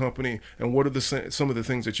vision of the company, and what are some of the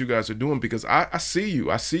things that you guys are doing? Because I see you.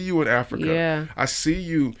 I see you in Africa. I see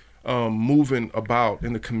you moving about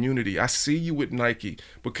in the community. I see you with Nike.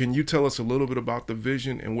 But can you tell us a little bit about the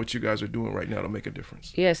vision and what you guys are doing right now to make a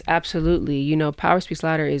difference? Yes, absolutely. Power Speaks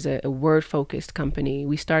Louder is a word-focused company.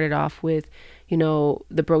 We started off with,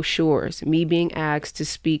 the brochures, me being asked to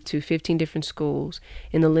speak to 15 different schools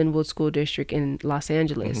in the Linwood School District in Los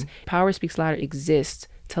Angeles. Power Speaks Louder exists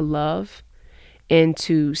to love and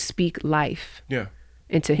to speak life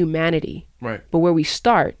into humanity. But where we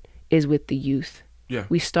start is with the youth.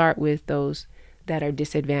 We start with those that are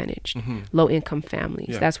disadvantaged, low-income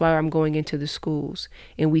families. That's why I'm going into the schools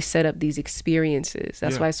and we set up these experiences.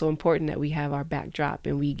 That's why it's so important that we have our backdrop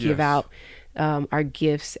and we give out our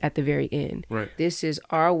gifts at the very end. This is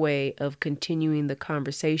our way of continuing the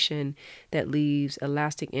conversation that leaves a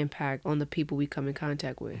lasting impact on the people we come in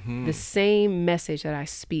contact with. The same message that I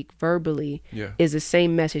speak verbally is the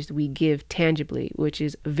same message that we give tangibly, which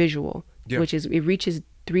is visual, which is, it reaches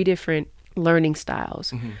 3 different learning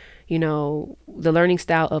styles. The learning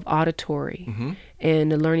style of auditory and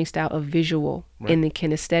the learning style of visual, and the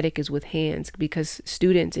kinesthetic is with hands, because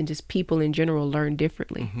students and just people in general learn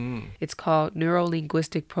differently. It's called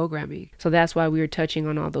neuro-linguistic programming. So that's why we are touching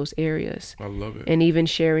on all those areas. I love it. And even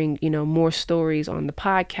sharing, more stories on the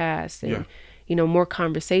podcast and, more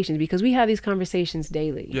conversations, because we have these conversations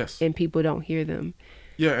daily and people don't hear them.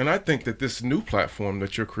 And I think that this new platform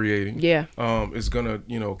that you're creating is going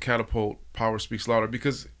to, catapult Power Speaks Louder,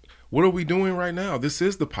 because what are we doing right now? This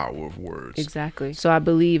is the power of words. Exactly. So I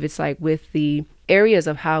believe it's like with the areas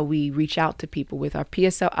of how we reach out to people with our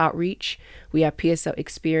PSL outreach, we have PSL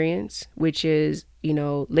experience, which is, you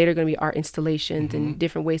know, later going to be art installations and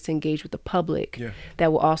different ways to engage with the public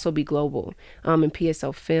that will also be global, and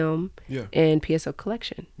PSL film and PSL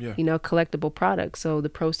collection, you know, collectible products. So the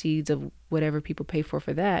proceeds of whatever people pay for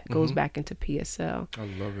that goes back into PSL. I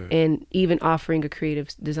love it. And even offering a creative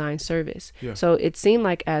design service. So it seemed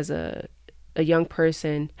like as a young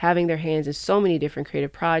person having their hands in so many different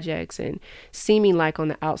creative projects and seeming like on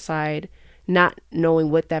the outside not knowing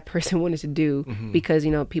what that person wanted to do, because,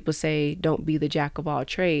 you know, people say don't be the jack of all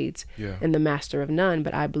trades and the master of none,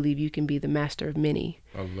 but I believe you can be the master of many.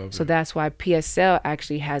 I love it. So that's why PSL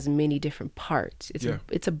actually has many different parts.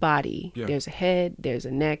 It's a body. There's a head, there's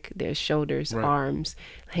a neck, there's shoulders, arms,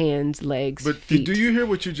 hands, legs, but feet. Do you hear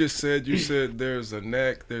what you just said? You said there's a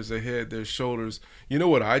neck, there's a head, there's shoulders. You know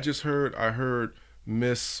what I just heard? I heard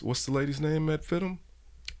Miss, what's the lady's name at FITM?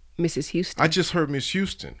 Mrs. Houston. I just heard Miss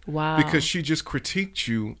Houston. Wow. Because she just critiqued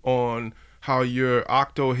you on how your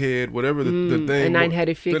octohead, whatever the thing. The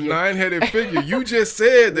nine-headed figure. The nine-headed figure. You just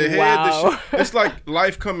said the head. It's like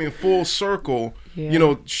life coming full circle. You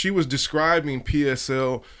know, she was describing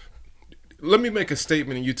PSL. Let me make a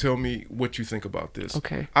statement and you tell me what you think about this.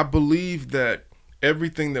 Okay. I believe that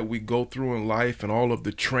everything that we go through in life and all of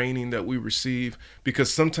the training that we receive,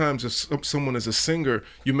 because sometimes if someone is a singer,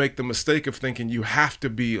 you make the mistake of thinking you have to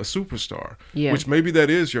be a superstar, which maybe that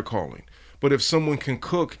is your calling. But if someone can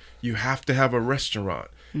cook, you have to have a restaurant.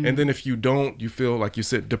 And then if you don't, you feel, like you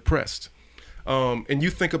said, depressed. And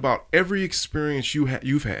you think about every experience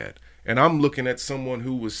you've had. And I'm looking at someone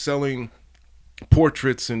who was selling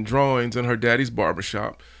portraits and drawings in her daddy's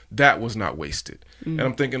barbershop. That was not wasted. And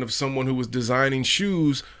I'm thinking of someone who was designing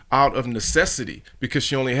shoes out of necessity because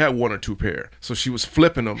she only had one or two pair. So she was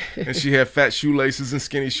flipping them and she had fat shoelaces and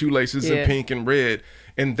skinny shoelaces and pink and red.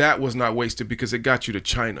 And that was not wasted because it got you to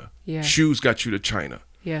China. Shoes got you to China.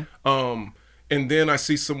 And then I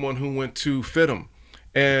see someone who went to FITM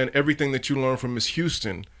and everything that you learned from Miss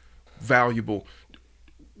Houston, valuable.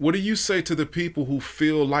 What do you say to the people who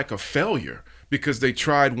feel like a failure because they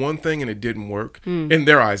tried one thing and it didn't work? In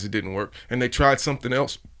their eyes, it didn't work. And they tried something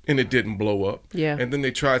else and it didn't blow up. And then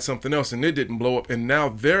they tried something else and it didn't blow up. And now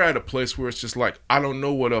they're at a place where it's just like, I don't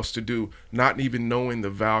know what else to do, not even knowing the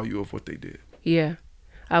value of what they did.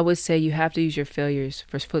 I would say you have to use your failures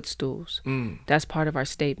for footstools. That's part of our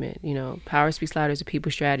statement. You know, Power Speaks Louder is a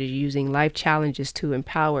people strategy using life challenges to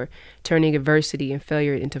empower, turning adversity and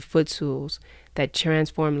failure into footstools that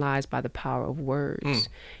transform lives by the power of words.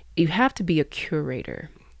 You have to be a curator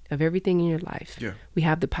of everything in your life. We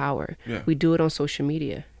have the power. We do it on social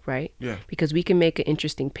media, right? Because we can make an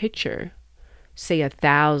interesting picture, say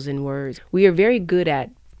 1,000 words. We are very good at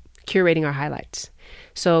curating our highlights.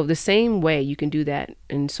 So the same way you can do that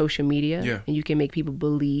in social media and you can make people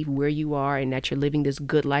believe where you are and that you're living this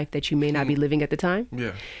good life that you may not be living at the time.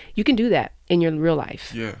 You can do that in your real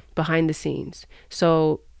life, behind the scenes.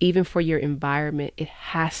 So even for your environment, it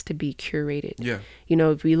has to be curated. You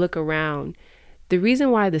know, if we look around, the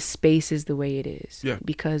reason why the space is the way it is,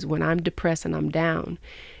 because when I'm depressed and I'm down,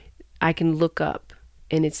 I can look up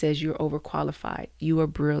and it says you're overqualified. You are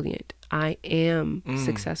brilliant. I am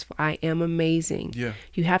successful. I am amazing.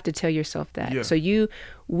 You have to tell yourself that. So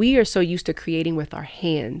we are so used to creating with our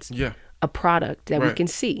hands a product that we can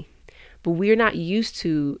see, but we're not used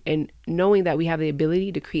to and knowing that we have the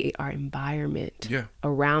ability to create our environment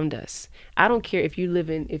around us. I don't care if you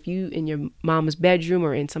in your mama's bedroom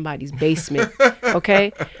or in somebody's basement,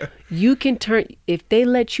 okay? You can if they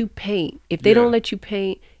let you paint, if they don't let you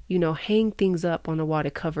paint, you know, hang things up on the wall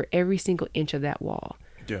to cover every single inch of that wall.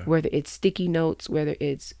 Whether it's sticky notes, whether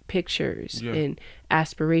it's pictures and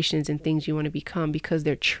aspirations and things you want to become, because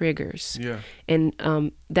they're triggers.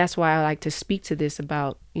 And that's why I like to speak to this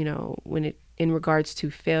about, you know, in regards to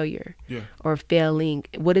failure or failing,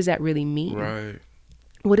 what does that really mean?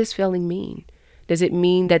 What does failing mean? Does it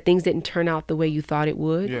mean that things didn't turn out the way you thought it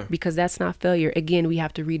would? Because that's not failure. Again, we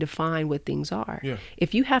have to redefine what things are.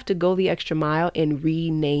 If you have to go the extra mile and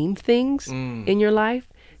rename things in your life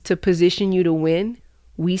to position you to win,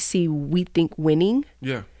 we think winning.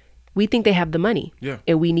 We think they have the money.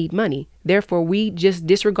 And we need money. Therefore, we just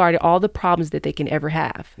disregarded all the problems that they can ever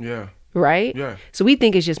have. Right? So we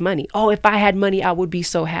think it's just money. Oh, if I had money, I would be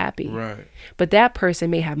so happy. But that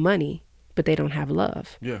person may have money, but they don't have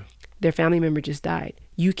love. Their family member just died.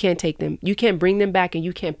 You can't take them. You can't bring them back and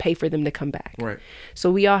you can't pay for them to come back.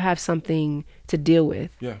 So we all have something to deal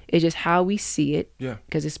with. It's just how we see it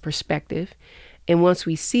because it's perspective. And once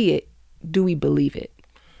we see it, do we believe it?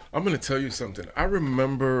 I'm going to tell you something. I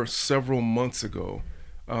remember several months ago,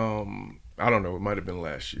 I don't know, it might have been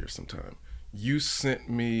last year sometime, you sent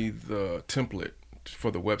me the template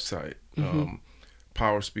for the website,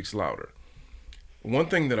 Power Speaks Louder. One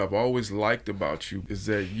thing that I've always liked about you is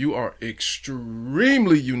that you are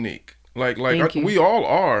extremely unique. Like we all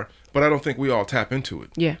are, but I don't think we all tap into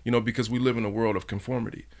it. Yeah. You know, because we live in a world of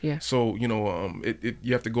conformity. Yeah. So, you know,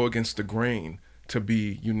 you have to go against the grain to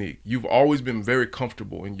be unique. You've always been very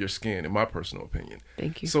comfortable in your skin, in my personal opinion.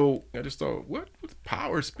 Thank you. So I just thought, what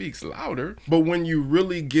Power Speaks Louder? But when you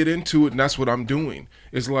really get into it, and that's what I'm doing,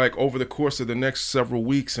 it's like over the course of the next several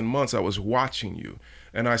weeks and months, I was watching you.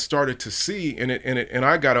 And I started to see and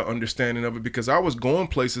I got an understanding of it because I was going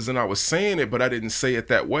places and I was saying it, but I didn't say it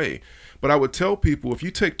that way. But I would tell people, if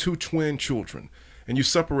you take two twin children and you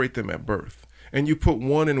separate them at birth and you put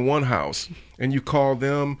one in one house and you call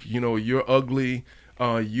them, you know, you're ugly,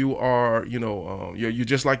 you are, you know, you're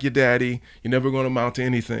just like your daddy, you're never going to amount to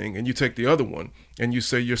anything. And you take the other one and you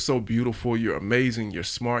say, you're so beautiful, you're amazing, you're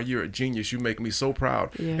smart, you're a genius, you make me so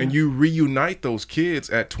proud. Yeah. And you reunite those kids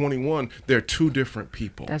at 21, they're two different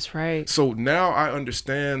people. That's right. So now I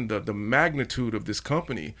understand the magnitude of this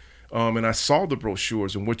company. And I saw the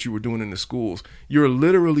brochures and what you were doing in the schools. You're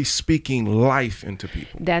literally speaking life into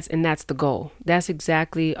people. That's the goal. That's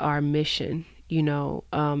exactly our mission. You know,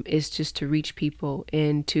 is just to reach people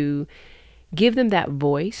and to give them that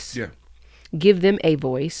voice, give them a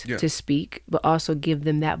voice to speak, but also give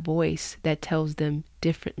them that voice that tells them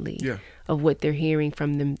differently of what they're hearing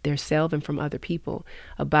from themselves and from other people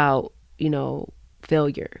about, you know,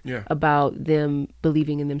 failure, about them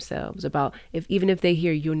believing in themselves, about even if they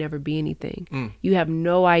hear you'll never be anything, you have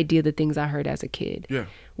no idea the things I heard as a kid.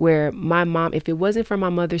 Where my mom, if it wasn't for my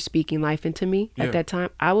mother speaking life into me at that time,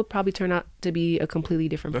 I would probably turn out to be a completely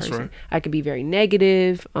different person. Right. I could be very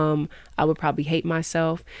negative. I would probably hate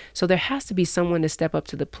myself. So there has to be someone to step up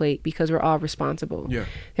to the plate because we're all responsible. There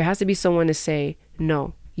has to be someone to say,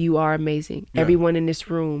 no, you are amazing. Everyone in this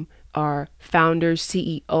room are founders,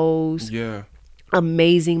 CEOs,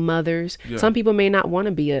 amazing mothers. Some people may not want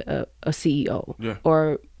to be a CEO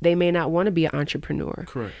or they may not want to be an entrepreneur.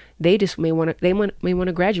 Correct. They just may want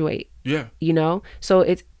to graduate. You know, so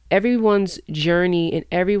it's everyone's journey and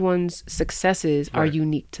everyone's successes are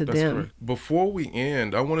unique to them. Correct. Before we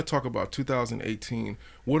end, I want to talk about 2018.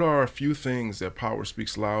 What are a few things that Power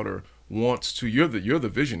Speaks Louder wants to? You're the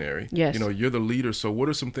visionary. Yes. You know, you're the leader. So what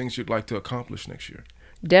are some things you'd like to accomplish next year?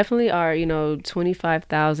 Definitely our,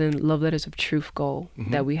 25,000 Love Letters of Truth goal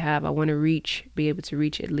that we have. I want to be able to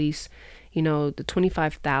reach at least, the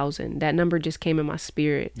 25,000. That number just came in my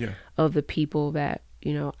spirit of the people that,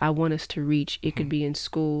 I want us to reach. It could be in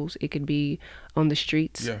schools. It could be on the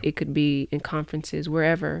streets. It could be in conferences,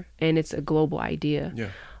 wherever. And it's a global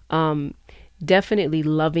idea. Definitely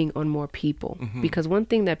loving on more people. Because one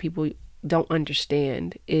thing that people don't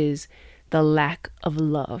understand is the lack of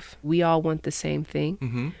love. We all want the same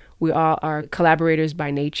thing. We all are collaborators by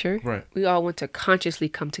nature. Right. We all want to consciously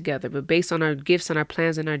come together, but based on our gifts and our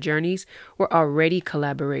plans and our journeys, we're already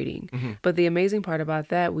collaborating. But the amazing part about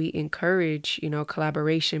that, we encourage,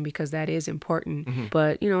 collaboration because that is important.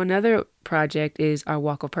 But, another project is our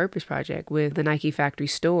Walk of Purpose project with the Nike factory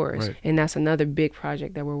stores. Right. And that's another big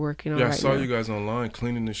project that we're working on right now. I saw you guys online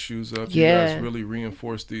cleaning the shoes up. You guys really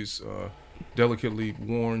reinforced these delicately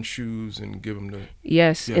worn shoes and give them the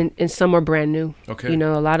and some are brand new. Okay.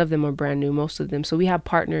 A lot of them are brand new, most of them. So we have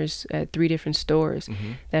partners at 3 different stores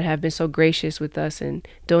that have been so gracious with us and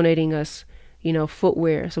donating us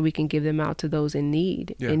footwear so we can give them out to those in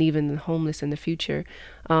need and even the homeless in the future.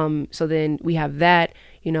 So then we have that,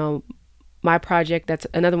 my project, that's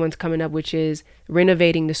another one's coming up, which is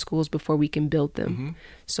renovating the schools before we can build them.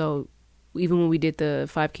 So even when we did the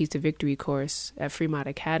 5 Keys to Victory course at Fremont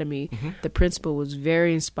Academy, the principal was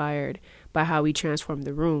very inspired by how we transformed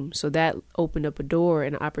the room. So that opened up a door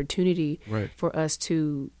and an opportunity for us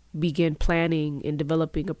to begin planning and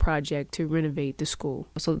developing a project to renovate the school.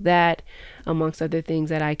 So that, amongst other things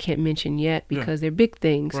that I can't mention yet because they're big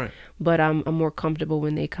things, but I'm more comfortable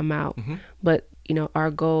when they come out. But,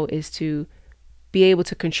 our goal is to be able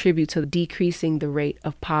to contribute to decreasing the rate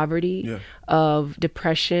of poverty, of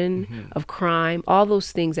depression, of crime, all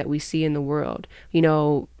those things that we see in the world.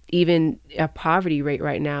 Even a poverty rate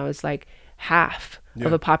right now is like half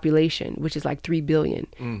of a population, which is like 3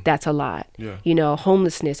 billion. That's a lot.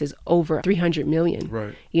 Homelessness is over 300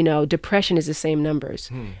 million. Depression is the same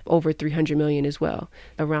numbers, over 300 million as well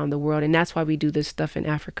around the world. And that's why we do this stuff in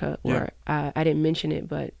Africa, where I didn't mention it,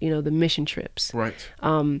 but, the mission trips.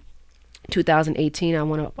 2018, I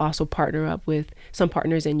want to also partner up with some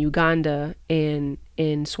partners in Uganda and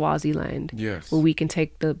in Swaziland. Yes. Where we can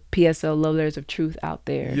take the PSL Love Letters of Truth out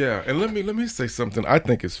there. Yeah, and let me say something I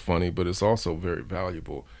think is funny, but it's also very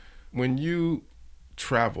valuable. When you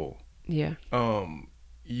travel, yeah,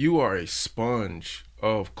 you are a sponge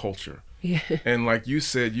of culture. Yeah. And like you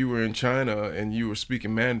said, you were in China and you were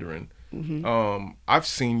speaking Mandarin. Mm-hmm. I've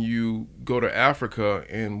seen you go to Africa,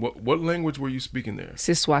 and what language were you speaking there?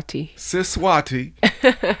 Siswati.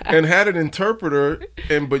 And had an interpreter,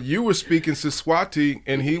 but you were speaking Siswati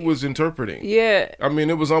and he was interpreting. Yeah. I mean,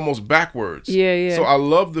 it was almost backwards. Yeah. So I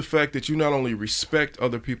love the fact that you not only respect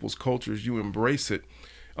other people's cultures, you embrace it.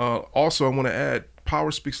 Also, I want to add,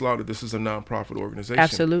 Power Speaks Louder, this is a nonprofit organization.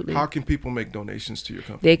 Absolutely. How can people make donations to your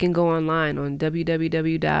company? They can go online on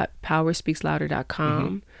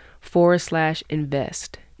www.powerspeakslouder.com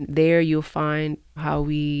 /invest. There you'll find how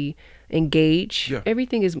we engage. Yeah.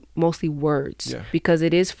 Everything is mostly words because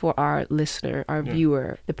it is for our listener, our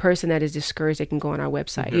viewer, the person that is discouraged. They can go on our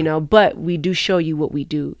website, but we do show you what we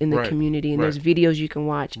do in the community, and there's videos you can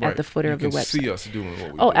watch at the footer of the website. See us doing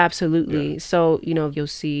what we do. Oh, absolutely. So, you'll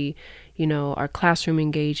see, our classroom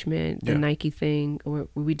engagement, the Nike thing, where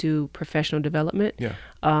we do professional development. Yeah.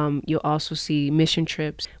 You'll also see mission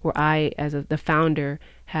trips where I, as the founder,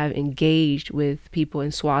 have engaged with people in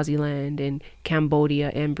Swaziland and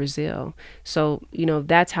Cambodia and Brazil. So,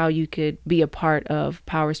 that's how you could be a part of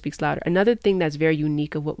Power Speaks Louder. Another thing that's very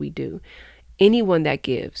unique of what we do, anyone that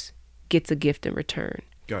gives gets a gift in return.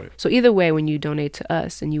 Got it. So either way, when you donate to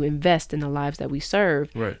us and you invest in the lives that we serve,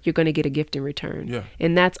 you're going to get a gift in return. Yeah.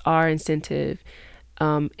 And that's our incentive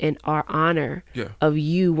and our honor of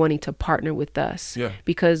you wanting to partner with us. Yeah.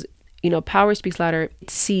 Because, Power Speaks Louder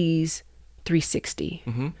sees 360.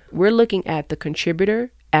 Mm-hmm. We're looking at the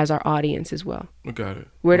contributor as our audience as well. Got it.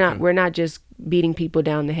 We're not just beating people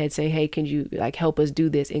down the head saying, hey, can you help us do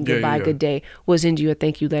this and goodbye, good day. We'll send you a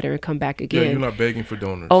thank you letter and come back again. Yeah, you're not begging for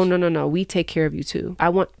donors. Oh, no. We take care of you too. I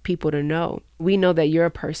want people to know, we know that you're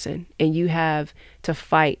a person and you have to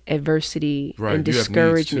fight adversity and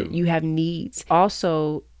discouragement. You have needs.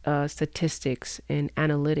 Also, statistics and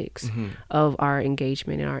analytics of our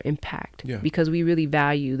engagement and our impact because we really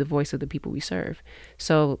value the voice of the people we serve.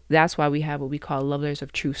 So that's why we have what we call Love Letters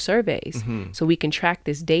of Truth surveys. So we can track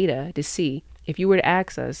this data to see, if you were to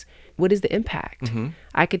ask us, what is the impact?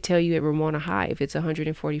 I could tell you at Ramona High, if it's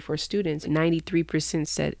 144 students, 93%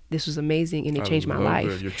 said this was amazing and it changed my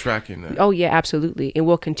life. You're tracking that. Oh, yeah, absolutely. And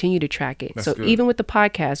we'll continue to track it. That's so good. even with the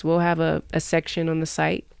podcast, we'll have a section on the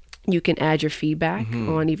site. You can add your feedback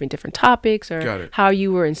on even different topics or how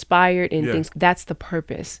you were inspired and things. That's the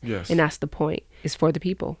purpose. Yes. And that's the point. It's for the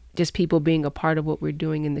people. Just people being a part of what we're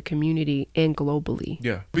doing in the community and globally.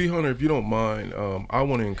 Yeah. B. Hunter, if you don't mind, I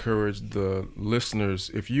want to encourage the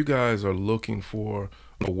listeners, if you guys are looking for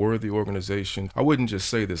a worthy organization, I wouldn't just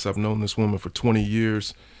say this. I've known this woman for 20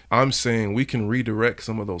 years. I'm saying we can redirect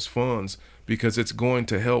some of those funds because it's going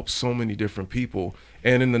to help so many different people.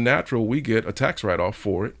 And in the natural, we get a tax write-off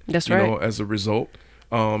for it. That's right. As a result.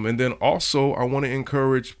 And then also, I want to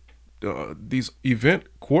encourage these event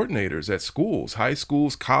coordinators at schools, high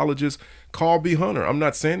schools, colleges. Call B. Hunter. I'm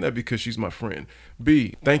not saying that because she's my friend.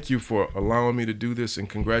 B, thank you for allowing me to do this, and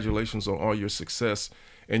congratulations on all your success.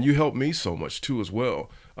 And you helped me so much too as well.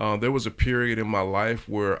 There was a period in my life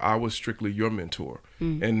where I was strictly your mentor.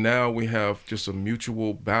 And now we have just a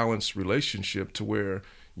mutual balanced relationship to where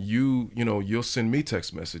you'll send me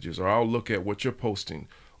text messages, or I'll look at what you're posting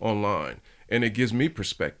online. And it gives me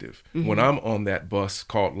perspective when I'm on that bus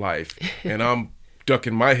called life and I'm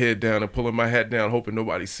ducking my head down and pulling my hat down, hoping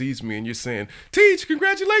nobody sees me. And you're saying, Teach,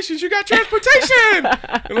 congratulations, you got transportation.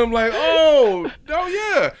 And I'm like, oh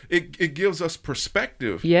yeah. It gives us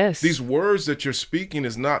perspective. Yes. These words that you're speaking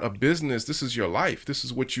is not a business. This is your life. This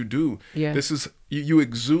is what you do. Yeah. This is, you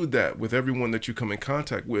exude that with everyone that you come in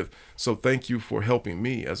contact with. So thank you for helping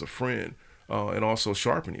me as a friend. And also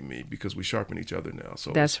sharpening me, because we sharpen each other now.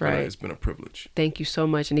 So that's right. It's been a privilege. Thank you so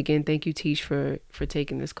much. And again, thank you, Teach, for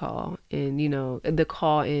taking this call and, the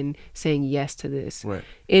call and saying yes to this. Right.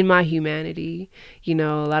 In my humanity, a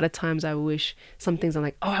lot of times I wish some things I'm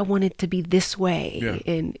like, oh, I want it to be this way.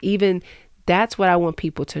 Yeah. And even that's what I want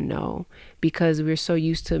people to know, because we're so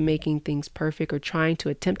used to making things perfect or trying to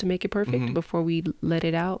attempt to make it perfect before we let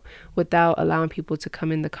it out, without allowing people to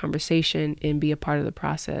come in the conversation and be a part of the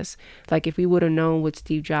process. Like if we would have known what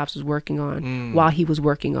Steve Jobs was working on while he was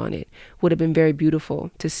working on it, would have been very beautiful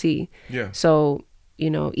to see. Yeah. So,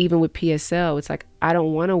 even with PSL, it's like, I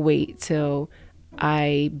don't want to wait till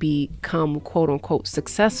I become quote unquote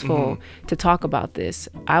successful to talk about this,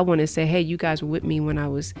 I want to say, hey, you guys were with me when I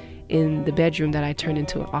was in the bedroom that I turned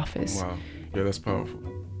into an office. Wow. Yeah, that's powerful.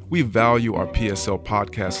 We value our PSL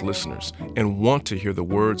podcast listeners and want to hear the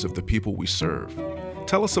words of the people we serve.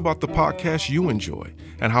 Tell us about the podcasts you enjoy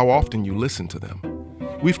and how often you listen to them.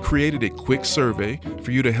 We've created a quick survey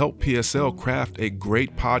for you to help PSL craft a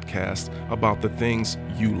great podcast about the things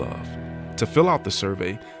you love. To fill out the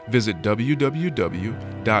survey, visit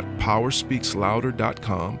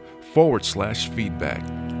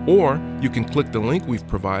www.powerspeakslouder.com/feedback, or you can click the link we've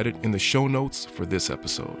provided in the show notes for this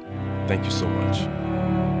episode. Thank you so much.